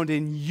was bound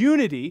in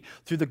unity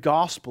through the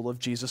gospel of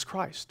Jesus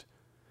Christ.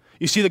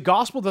 You see, the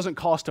gospel doesn't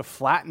call us to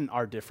flatten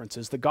our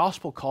differences. The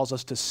gospel calls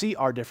us to see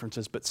our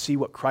differences, but see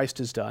what Christ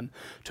has done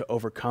to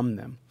overcome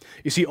them.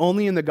 You see,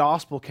 only in the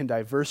gospel can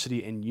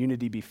diversity and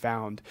unity be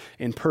found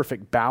in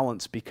perfect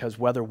balance, because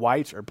whether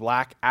white or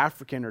black,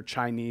 African or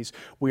Chinese,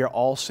 we are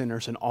all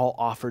sinners and all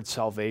offered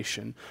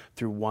salvation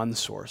through one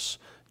source,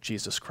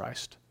 Jesus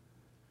Christ.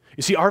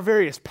 You see, our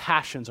various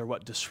passions are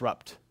what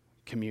disrupt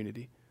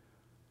community.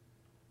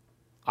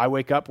 I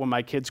wake up when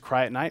my kids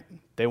cry at night.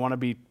 They want to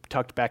be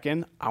tucked back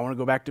in. I want to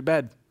go back to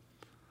bed.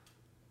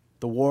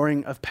 The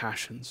warring of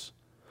passions.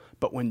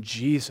 But when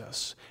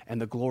Jesus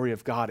and the glory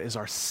of God is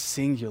our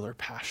singular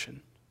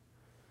passion,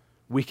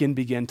 we can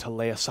begin to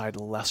lay aside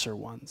lesser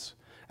ones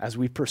as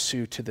we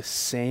pursue to the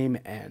same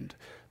end,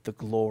 the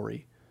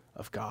glory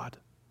of God.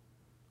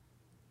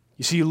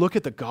 You see, you look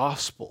at the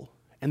gospel,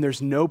 and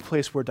there's no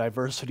place where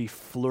diversity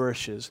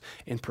flourishes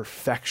in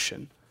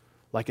perfection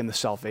like in the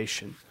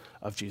salvation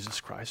of Jesus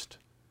Christ.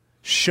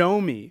 Show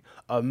me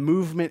a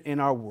movement in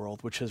our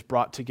world which has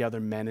brought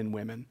together men and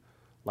women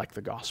like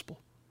the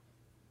gospel.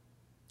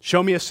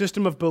 Show me a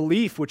system of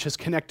belief which has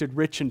connected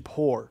rich and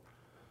poor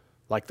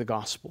like the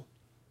gospel.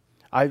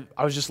 I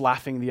was just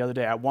laughing the other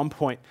day. At one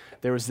point,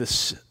 there was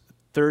this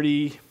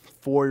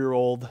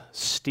 34-year-old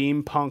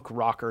steampunk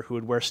rocker who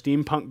would wear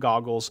steampunk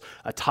goggles,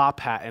 a top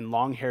hat, and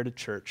long hair to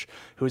church,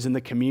 who was in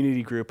the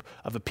community group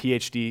of a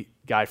PhD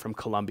guy from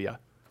Columbia.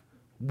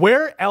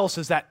 Where else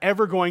is that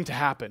ever going to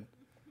happen?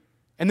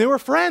 And they were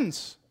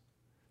friends.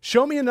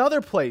 Show me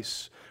another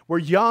place where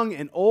young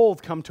and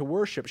old come to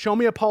worship. Show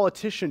me a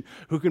politician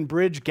who can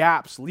bridge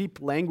gaps, leap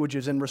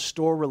languages, and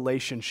restore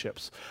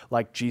relationships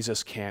like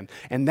Jesus can.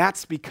 And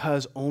that's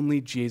because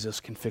only Jesus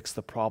can fix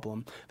the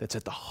problem that's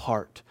at the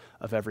heart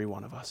of every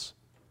one of us.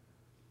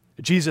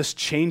 Jesus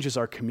changes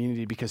our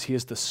community because he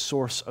is the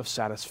source of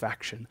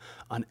satisfaction,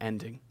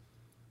 unending.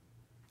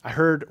 I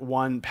heard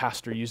one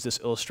pastor use this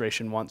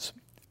illustration once,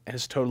 and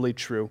it's totally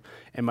true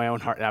in my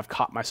own heart, and I've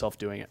caught myself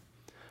doing it.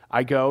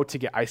 I go to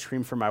get ice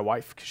cream for my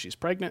wife because she's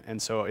pregnant,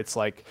 and so it's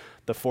like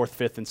the 4th,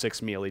 5th, and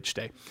 6th meal each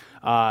day.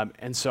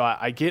 And so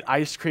I get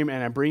ice cream,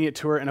 and I bring it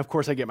to her, and of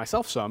course I get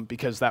myself some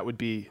because that would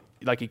be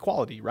like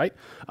equality, right?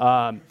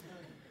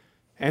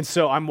 And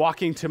so I'm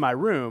walking to my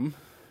room,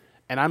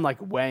 and I'm like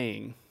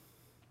weighing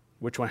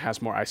which one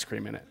has more ice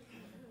cream in it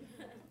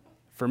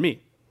for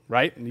me,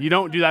 right? And you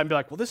don't do that and be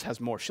like, well, this has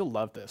more. She'll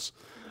love this.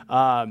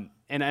 And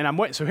I'm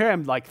waiting. So here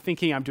I'm like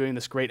thinking I'm doing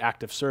this great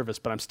act of service,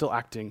 but I'm still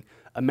acting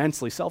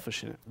immensely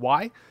selfish in it.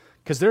 Why?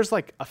 Because there's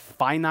like a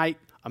finite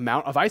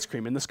amount of ice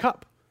cream in this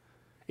cup.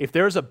 If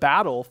there's a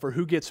battle for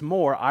who gets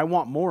more, I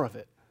want more of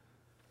it.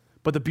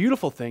 But the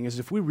beautiful thing is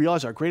if we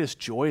realize our greatest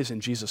joy is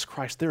in Jesus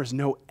Christ, there is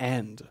no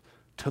end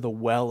to the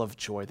well of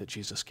joy that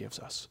Jesus gives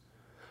us.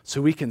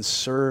 So we can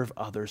serve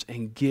others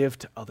and give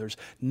to others,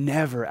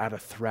 never at a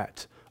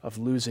threat of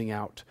losing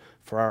out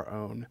for our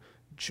own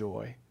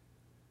joy.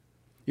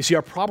 You see,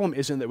 our problem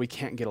isn't that we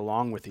can't get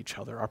along with each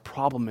other. Our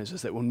problem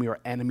is that when we are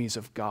enemies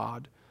of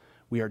God,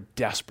 we are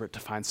desperate to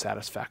find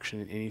satisfaction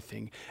in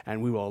anything,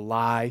 and we will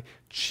lie,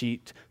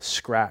 cheat,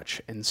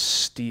 scratch, and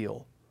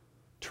steal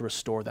to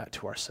restore that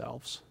to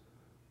ourselves.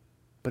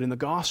 But in the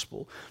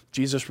gospel,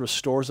 Jesus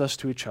restores us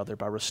to each other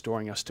by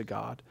restoring us to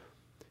God.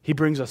 He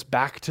brings us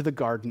back to the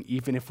garden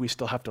even if we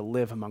still have to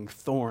live among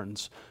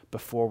thorns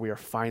before we are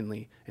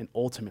finally and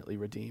ultimately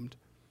redeemed.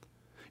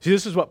 See,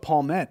 this is what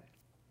Paul meant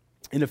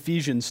in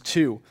Ephesians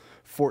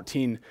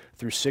 2:14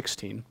 through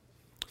 16.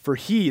 For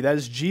he, that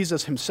is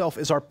Jesus himself,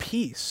 is our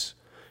peace,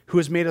 who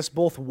has made us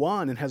both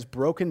one and has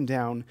broken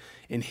down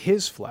in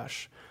his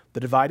flesh the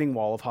dividing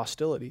wall of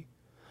hostility,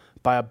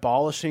 by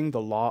abolishing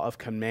the law of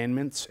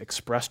commandments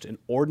expressed in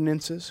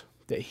ordinances,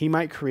 that he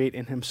might create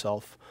in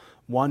himself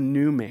one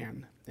new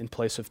man in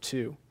place of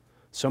two,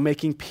 so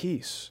making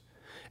peace,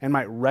 and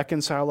might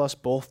reconcile us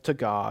both to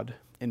God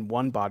in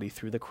one body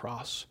through the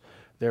cross,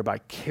 thereby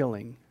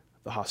killing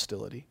the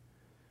hostility.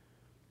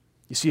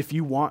 You see, if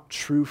you want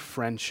true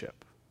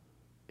friendship,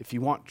 if you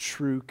want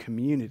true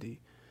community,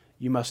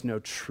 you must know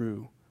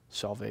true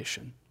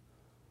salvation.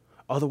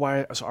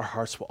 Otherwise, our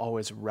hearts will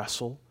always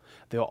wrestle.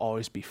 They'll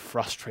always be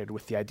frustrated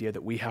with the idea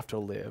that we have to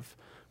live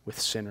with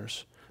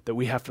sinners, that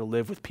we have to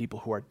live with people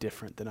who are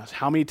different than us.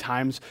 How many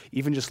times,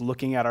 even just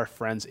looking at our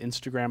friends'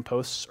 Instagram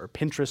posts or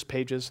Pinterest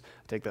pages,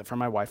 I take that from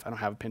my wife, I don't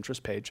have a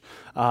Pinterest page,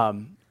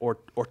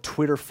 or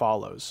Twitter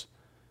follows,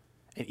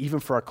 and even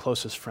for our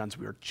closest friends,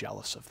 we are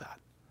jealous of that.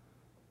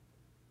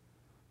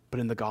 But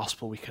in the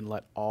gospel, we can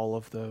let all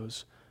of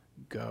those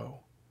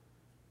go.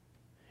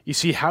 You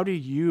see, how do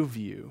you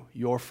view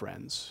your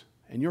friends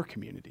and your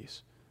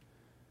communities?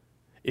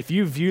 If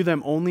you view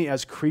them only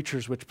as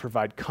creatures which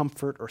provide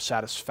comfort or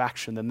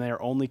satisfaction, then they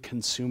are only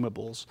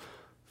consumables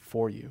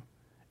for you.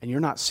 And you're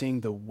not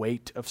seeing the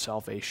weight of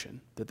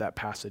salvation that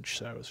passage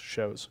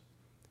shows.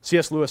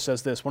 C.S. Lewis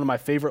says this, one of my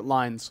favorite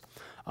lines,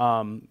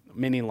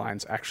 many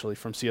lines actually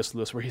from C.S.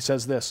 Lewis, where he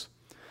says this: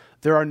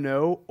 there are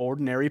no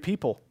ordinary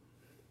people.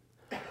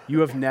 You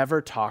have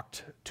never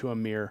talked to a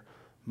mere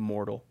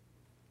mortal.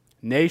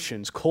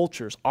 Nations,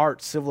 cultures,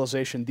 art,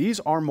 civilization, these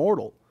are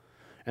mortal,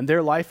 and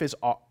their life is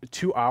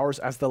to ours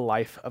as the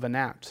life of a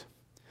gnat.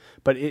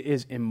 But it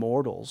is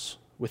immortals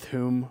with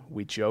whom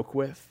we joke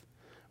with,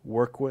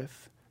 work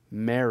with,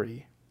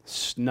 marry,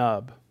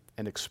 snub,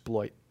 and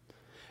exploit.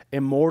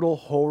 Immortal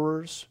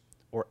horrors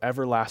or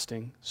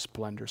everlasting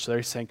splendor. So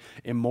they're saying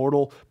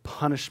immortal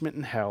punishment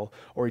in hell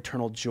or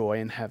eternal joy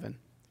in heaven.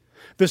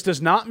 This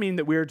does not mean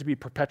that we are to be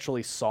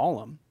perpetually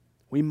solemn.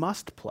 We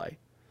must play.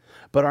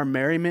 But our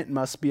merriment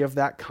must be of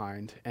that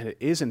kind, and it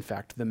is in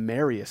fact the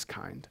merriest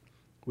kind,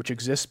 which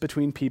exists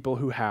between people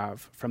who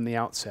have, from the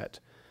outset,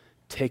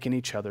 taken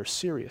each other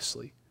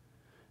seriously.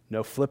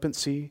 No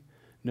flippancy,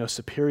 no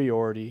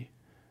superiority,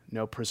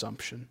 no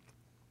presumption.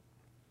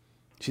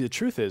 See, the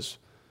truth is,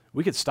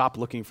 we could stop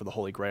looking for the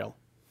Holy Grail,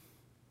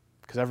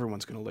 because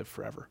everyone's going to live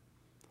forever.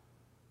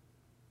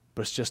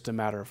 But it's just a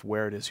matter of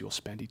where it is you'll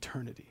spend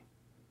eternity.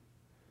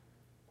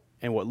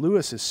 And what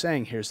Lewis is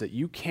saying here is that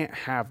you can't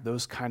have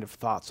those kind of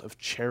thoughts of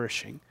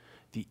cherishing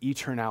the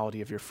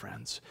eternality of your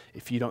friends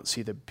if you don't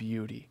see the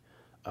beauty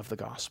of the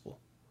gospel.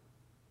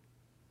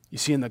 You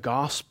see, in the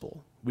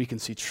gospel, we can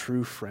see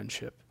true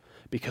friendship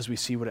because we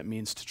see what it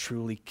means to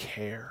truly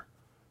care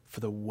for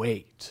the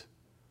weight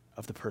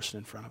of the person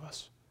in front of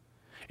us.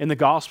 In the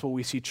gospel,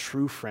 we see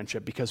true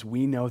friendship because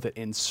we know that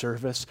in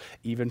service,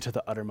 even to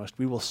the uttermost,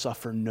 we will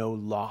suffer no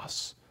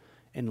loss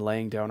in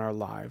laying down our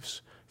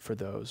lives for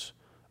those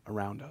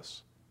around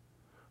us.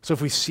 So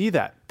if we see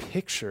that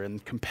picture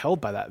and compelled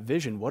by that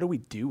vision, what do we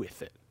do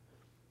with it?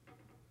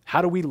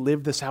 How do we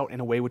live this out in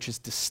a way which is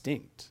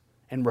distinct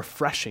and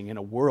refreshing in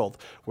a world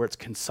where it's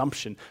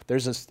consumption?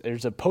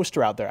 There's a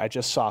poster out there I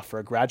just saw for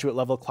a graduate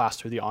level class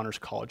through the Honors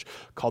College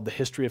called The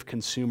History of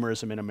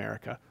Consumerism in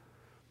America.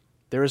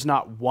 There is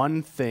not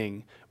one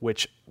thing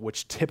which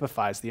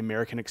typifies the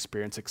American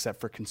experience except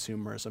for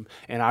consumerism.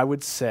 And I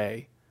would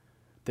say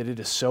that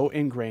it is so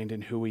ingrained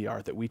in who we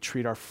are that we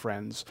treat our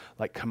friends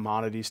like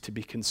commodities to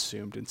be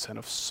consumed instead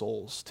of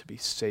souls to be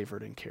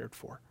savored and cared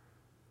for.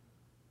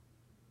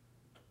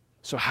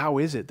 So how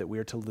is it that we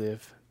are to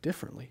live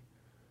differently?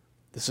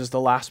 This is the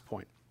last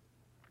point.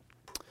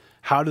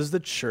 How does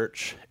the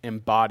church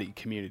embody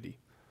community?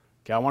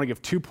 Okay, I want to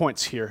give 2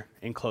 points here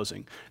in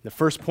closing. The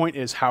first point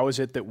is, how is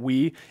it that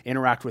we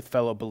interact with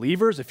fellow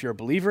believers, if you're a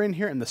believer in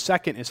here? And the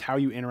second is how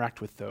you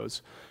interact with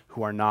those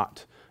who are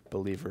not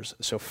believers.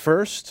 So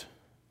first,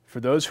 for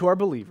those who are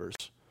believers,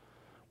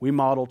 we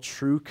model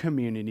true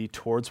community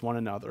towards one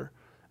another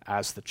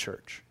as the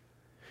church.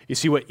 You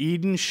see, what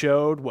Eden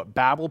showed, what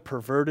Babel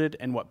perverted,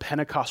 and what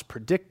Pentecost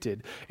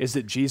predicted is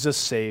that Jesus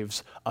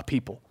saves a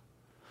people.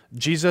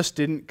 Jesus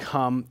didn't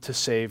come to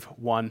save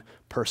one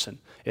person.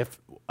 If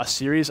a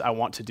series I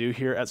want to do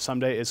here at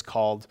Someday is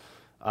called,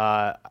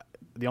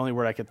 the only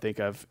word I could think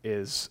of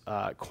is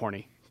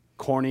corny.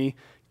 Corny,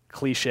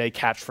 cliche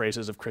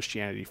catchphrases of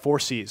Christianity. 4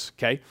 C's,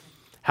 okay?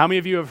 How many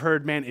of you have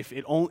heard, man,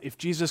 if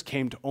Jesus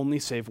came to only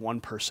save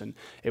one person,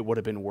 it would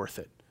have been worth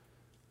it?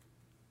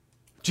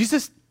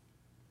 Jesus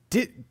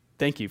did.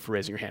 Thank you for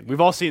raising your hand. We've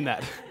all seen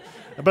that.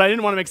 But I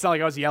didn't want to make it sound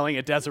like I was yelling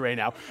at Desiree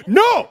now.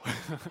 No!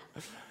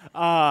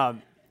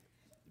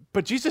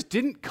 But Jesus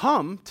didn't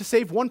come to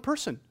save one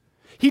person.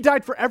 He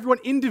died for everyone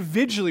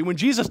individually. When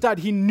Jesus died,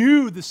 he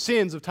knew the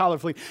sins of Tyler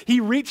Verleen. He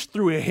reached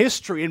through a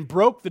history and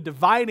broke the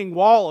dividing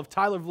wall of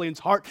Tyler Verleen's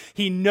heart.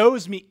 He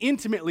knows me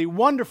intimately,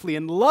 wonderfully,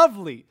 and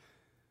lovely.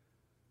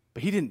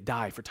 But he didn't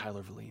die for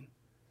Tyler Verleen.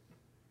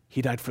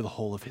 He died for the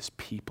whole of his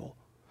people.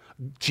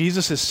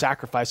 Jesus'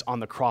 sacrifice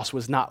on the cross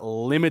was not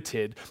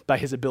limited by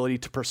his ability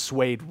to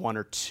persuade 1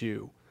 or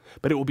 2,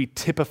 but it will be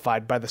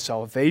typified by the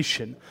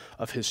salvation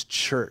of his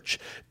church.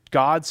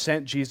 God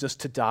sent Jesus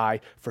to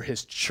die for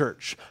his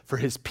church, for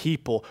his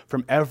people,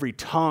 from every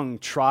tongue,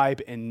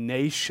 tribe, and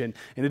nation.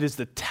 And it is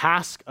the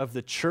task of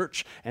the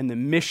church and the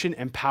mission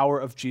and power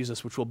of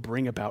Jesus which will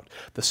bring about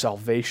the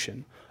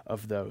salvation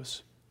of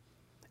those.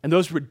 And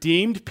those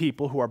redeemed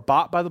people who are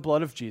bought by the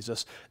blood of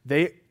Jesus,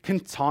 they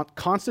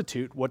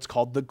constitute what's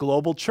called the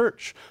global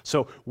church.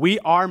 So we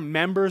are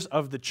members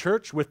of the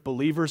church with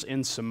believers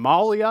in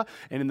Somalia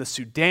and in the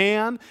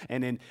Sudan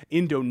and in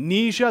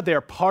Indonesia. They are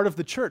part of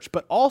the church.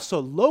 But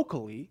also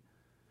locally,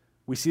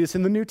 we see this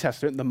in the New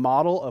Testament, the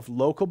model of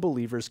local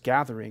believers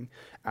gathering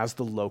as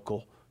the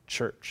local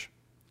church.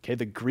 Okay,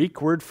 the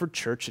Greek word for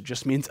church, it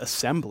just means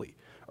assembly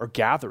or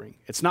gathering.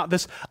 It's not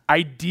this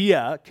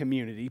idea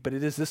community, but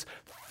it is this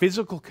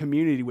physical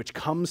community which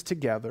comes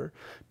together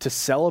to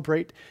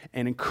celebrate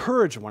and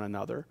encourage one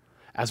another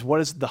as what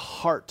is the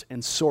heart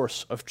and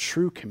source of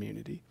true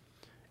community,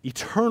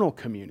 eternal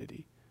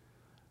community,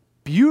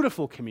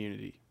 beautiful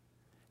community,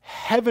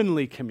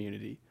 heavenly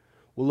community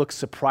will look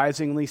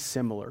surprisingly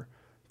similar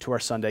to our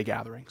Sunday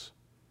gatherings.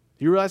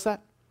 Do you realize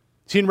that?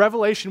 See, in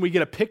Revelation, we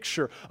get a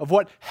picture of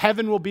what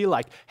heaven will be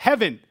like.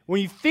 Heaven,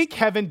 when you think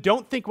heaven,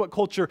 don't think what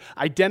culture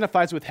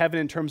identifies with heaven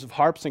in terms of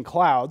harps and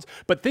clouds,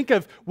 but think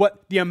of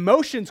what the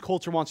emotions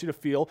culture wants you to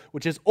feel,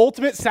 which is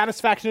ultimate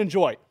satisfaction and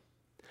joy.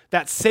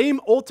 That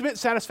same ultimate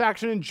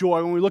satisfaction and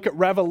joy, when we look at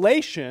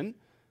Revelation,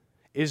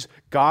 is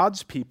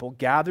God's people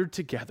gathered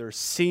together,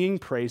 singing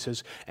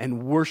praises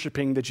and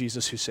worshiping the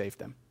Jesus who saved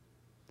them.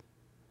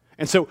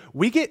 And so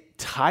we get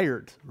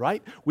tired,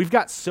 right? We've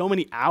got so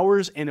many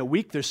hours in a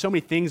week. There's so many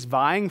things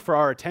vying for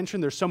our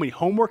attention. There's so many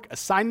homework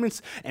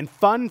assignments and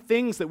fun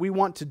things that we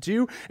want to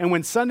do. And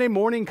when Sunday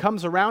morning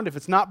comes around, if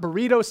it's not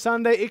Burrito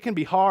Sunday, it can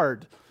be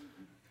hard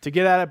to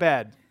get out of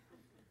bed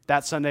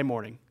that Sunday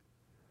morning.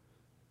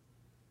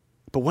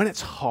 But when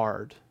it's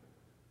hard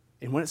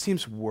and when it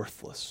seems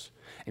worthless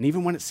and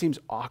even when it seems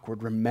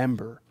awkward,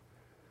 remember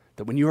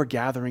that when you are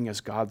gathering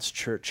as God's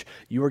church,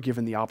 you are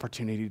given the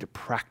opportunity to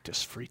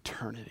practice for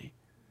eternity,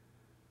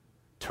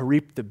 to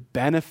reap the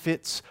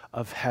benefits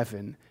of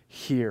heaven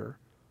here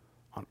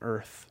on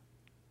earth.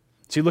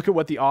 See, look at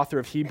what the author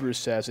of Hebrews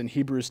says in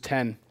Hebrews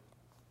 10,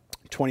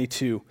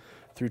 22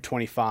 through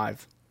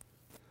 25.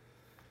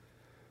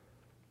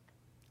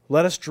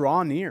 Let us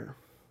draw near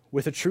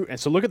with a true, and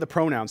so look at the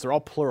pronouns, they're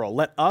all plural.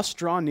 Let us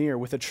draw near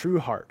with a true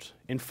heart,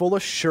 in full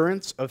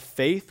assurance of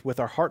faith, with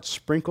our hearts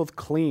sprinkled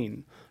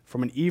clean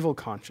from an evil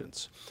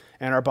conscience,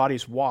 and our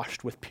bodies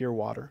washed with pure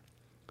water.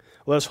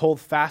 Let us hold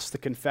fast the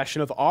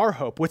confession of our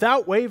hope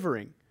without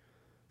wavering,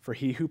 for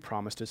he who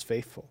promised is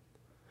faithful.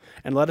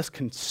 And let us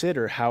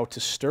consider how to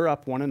stir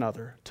up one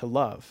another to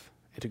love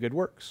and to good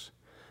works,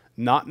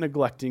 not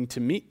neglecting to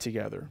meet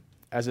together,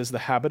 as is the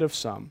habit of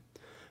some,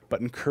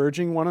 but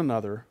encouraging one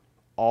another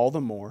all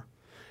the more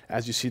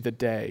as you see the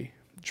day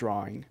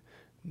drawing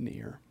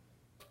near.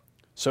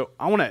 So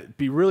I want to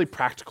be really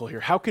practical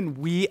here. How can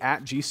we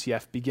at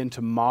GCF begin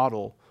to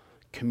model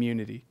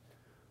community?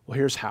 Well,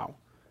 here's how.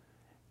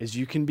 Is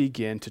you can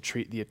begin to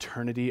treat the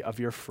eternity of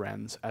your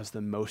friends as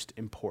the most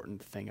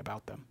important thing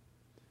about them.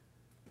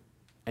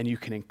 And you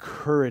can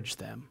encourage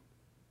them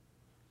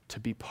to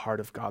be part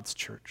of God's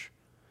church.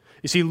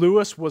 You see,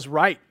 Lewis was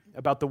right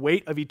about the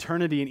weight of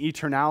eternity and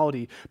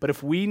eternality, but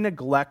if we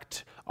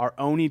neglect our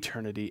own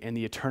eternity and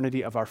the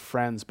eternity of our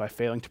friends by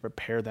failing to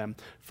prepare them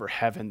for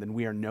heaven, then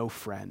we are no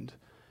friend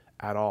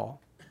at all.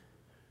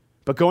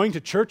 But going to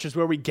church is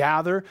where we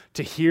gather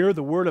to hear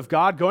the word of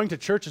God. Going to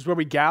church is where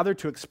we gather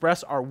to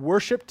express our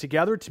worship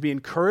together, to be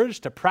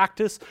encouraged, to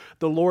practice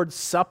the Lord's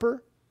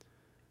Supper.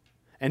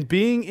 And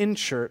being in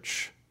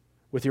church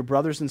with your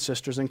brothers and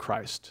sisters in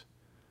Christ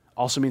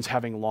also means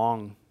having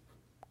long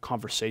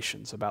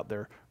conversations about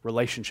their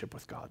relationship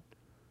with God,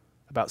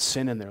 about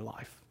sin in their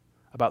life,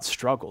 about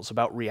struggles,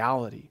 about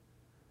reality.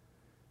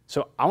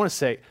 So I want to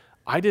say,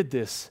 I did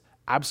this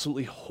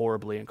absolutely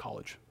horribly in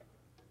college.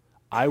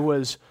 I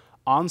was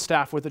on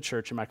staff with a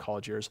church in my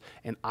college years,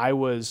 and I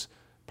was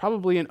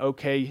probably an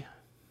okay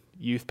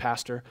youth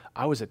pastor.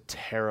 I was a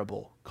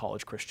terrible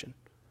college Christian.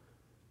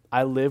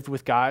 I lived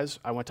with guys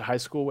I went to high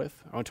school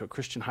with. I went to a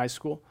Christian high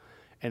school,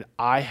 and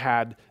I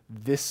had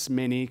this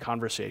many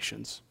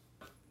conversations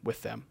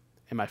with them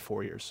in my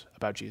 4 years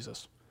about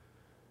Jesus.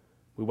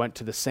 We went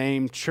to the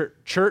same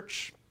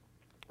church.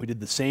 We did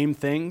the same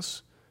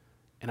things,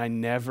 and I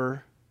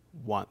never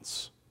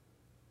once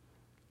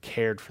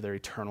cared for their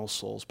eternal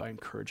souls by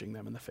encouraging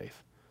them in the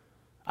faith.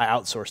 I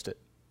outsourced it.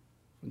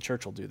 And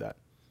church will do that.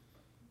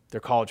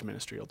 Their college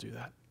ministry will do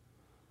that.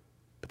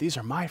 But these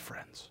are my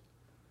friends.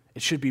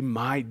 It should be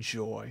my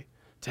joy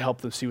to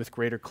help them see with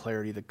greater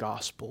clarity the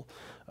gospel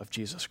of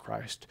Jesus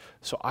Christ.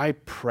 So I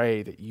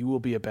pray that you will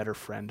be a better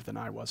friend than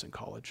I was in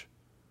college.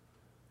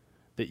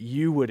 That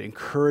you would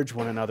encourage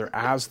one another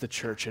as the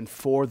church and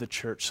for the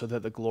church so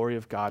that the glory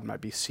of God might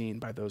be seen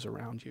by those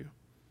around you.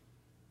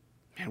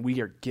 And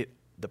we get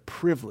the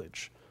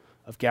privilege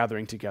of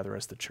gathering together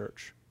as the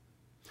church.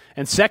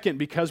 And second,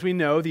 because we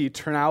know the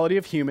eternality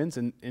of humans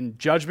in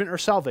judgment or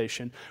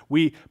salvation,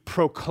 we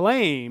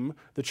proclaim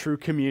the true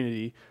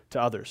community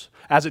to others.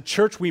 As a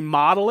church, we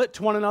model it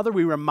to one another.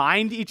 We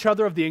remind each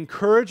other of the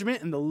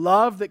encouragement and the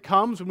love that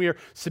comes when we are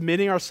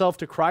submitting ourselves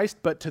to Christ.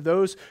 But to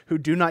those who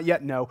do not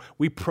yet know,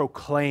 we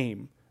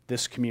proclaim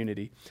this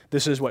community.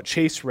 This is what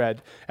Chase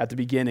read at the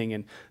beginning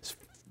in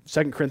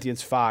 2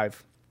 Corinthians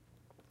 5,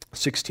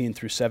 16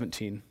 through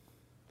 17.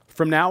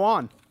 From now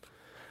on,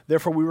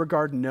 therefore, we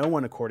regard no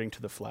one according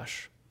to the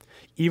flesh,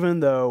 even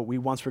though we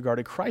once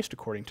regarded Christ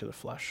according to the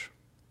flesh.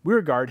 We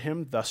regard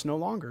him thus no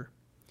longer.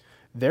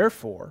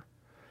 Therefore,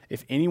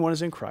 if anyone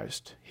is in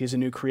Christ, he is a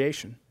new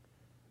creation.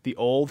 The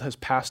old has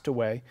passed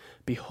away.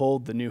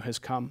 Behold, the new has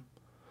come.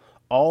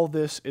 All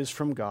this is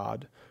from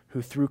God,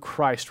 who through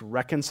Christ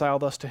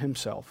reconciled us to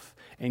himself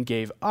and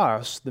gave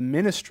us the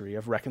ministry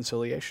of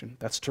reconciliation.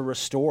 That's to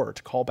restore,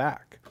 to call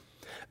back.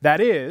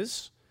 That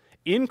is,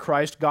 in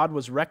Christ, God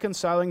was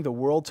reconciling the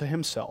world to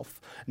himself,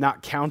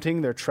 not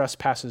counting their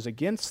trespasses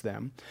against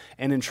them,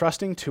 and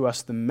entrusting to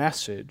us the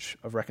message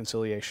of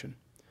reconciliation.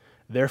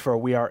 Therefore,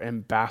 we are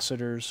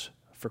ambassadors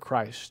for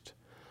Christ,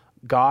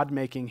 God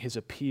making his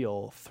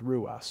appeal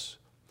through us.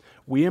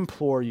 We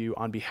implore you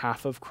on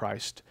behalf of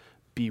Christ,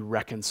 be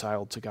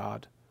reconciled to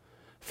God.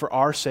 For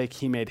our sake,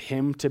 he made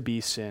him to be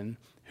sin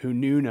who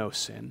knew no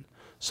sin,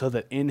 so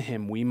that in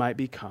him we might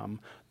become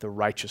the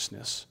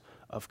righteousness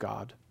of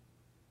God.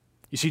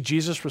 You see,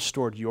 Jesus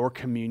restored your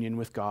communion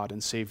with God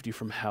and saved you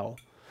from hell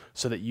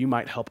so that you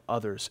might help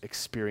others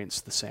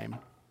experience the same.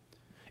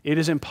 It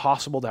is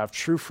impossible to have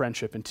true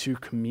friendship and true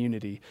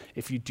community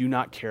if you do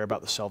not care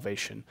about the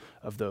salvation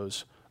of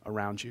those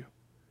around you.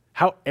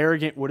 How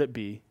arrogant would it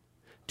be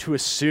to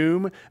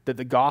assume that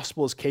the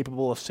gospel is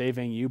capable of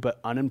saving you, but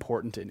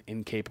unimportant and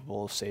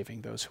incapable of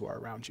saving those who are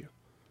around you?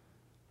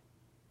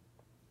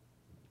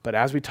 But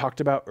as we talked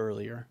about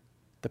earlier,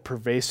 the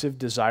pervasive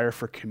desire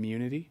for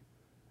community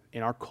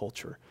in our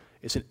culture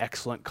is an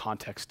excellent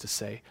context to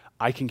say,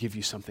 I can give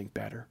you something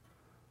better.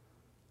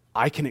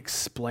 I can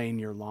explain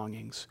your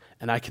longings,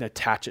 and I can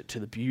attach it to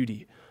the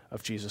beauty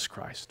of Jesus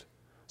Christ.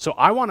 So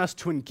I want us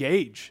to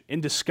engage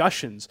in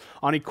discussions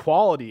on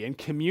equality and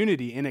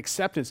community and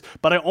acceptance,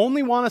 but I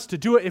only want us to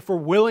do it if we're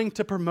willing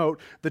to promote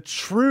the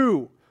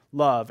true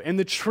love and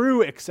the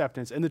true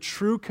acceptance and the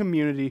true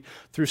community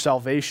through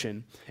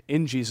salvation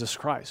in Jesus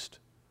Christ.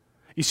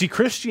 You see,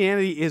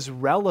 Christianity is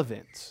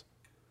relevant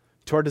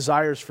to our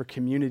desires for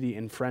community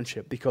and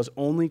friendship because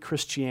only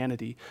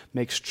Christianity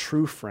makes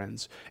true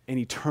friends and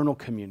eternal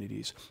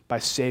communities by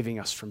saving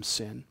us from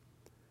sin.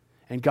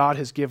 And God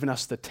has given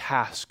us the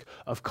task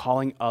of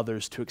calling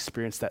others to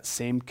experience that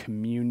same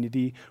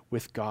community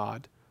with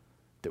God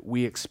that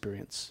we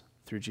experience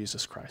through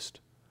Jesus Christ.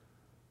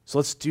 So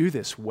let's do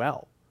this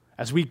well.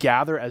 As we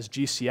gather as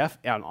GCF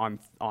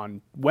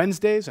on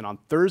Wednesdays and on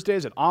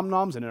Thursdays at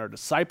Omnoms and in our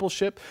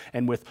discipleship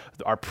and with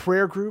our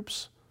prayer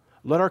groups,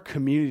 let our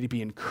community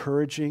be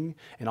encouraging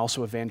and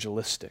also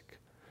evangelistic,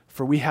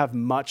 for we have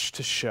much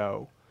to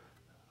show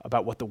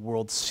about what the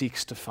world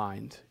seeks to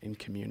find in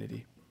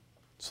community.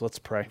 So let's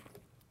pray.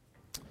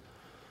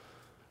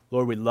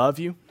 Lord, we love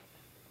you.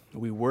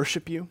 We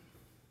worship you.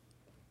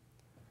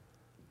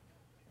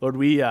 Lord,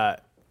 we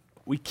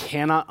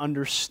cannot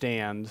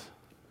understand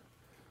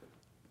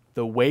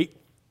the weight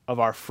of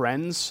our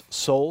friends'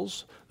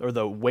 souls or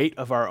the weight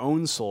of our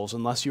own souls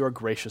unless you are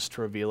gracious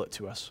to reveal it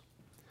to us.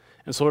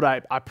 And so,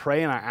 Lord, I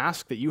pray and I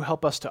ask that you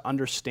help us to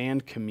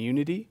understand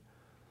community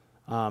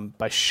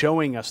by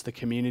showing us the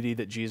community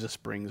that Jesus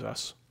brings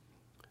us.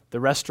 the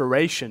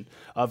restoration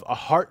of a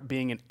heart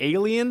being an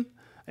alien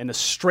and a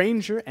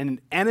stranger and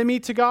an enemy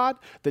to God,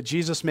 that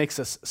Jesus makes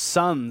us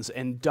sons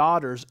and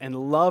daughters and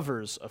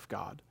lovers of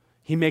God.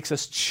 He makes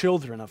us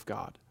children of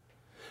God.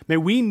 May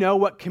we know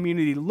what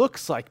community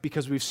looks like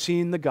because we've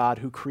seen the God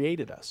who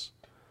created us.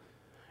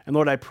 And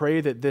Lord, I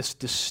pray that this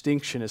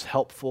distinction is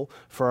helpful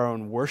for our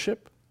own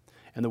worship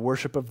and the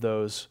worship of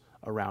those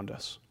around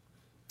us.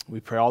 We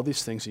pray all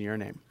these things in your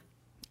name.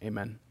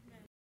 Amen.